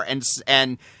than her,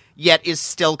 and yet is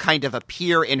still kind of a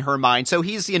peer in her mind. So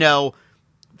he's, the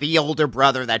older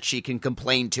brother that she can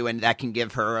complain to and that can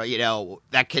give her,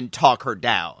 that can talk her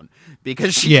down,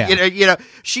 because she,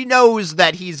 she knows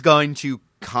that he's going to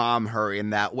calm her in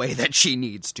that way that she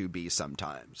needs to be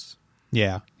sometimes.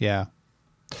 Yeah, yeah.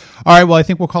 All right, well, I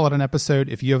think we'll call it an episode.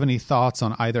 If you have any thoughts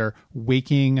on either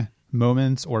waking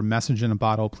moments or message in a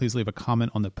bottle, please leave a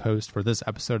comment on the post for this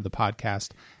episode of the podcast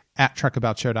at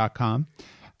truckaboutshow.com.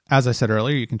 As I said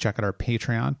earlier, you can check out our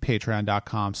Patreon,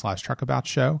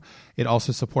 patreon.com/truckaboutshow. It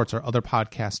also supports our other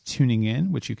podcast, Tuning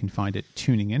In, which you can find at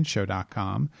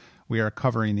tuninginshow.com. We are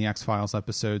covering the X-Files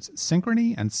episodes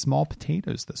Synchrony and Small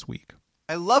Potatoes this week.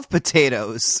 I love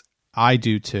potatoes. I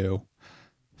do too.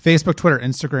 Facebook, Twitter,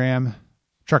 Instagram,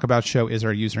 Truckabout Show is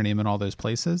our username in all those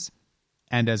places.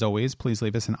 And as always, please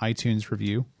leave us an iTunes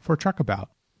review for Truckabout.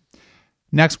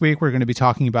 Next week, we're going to be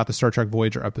talking about the Star Trek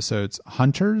Voyager episodes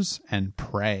Hunters and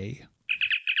Prey.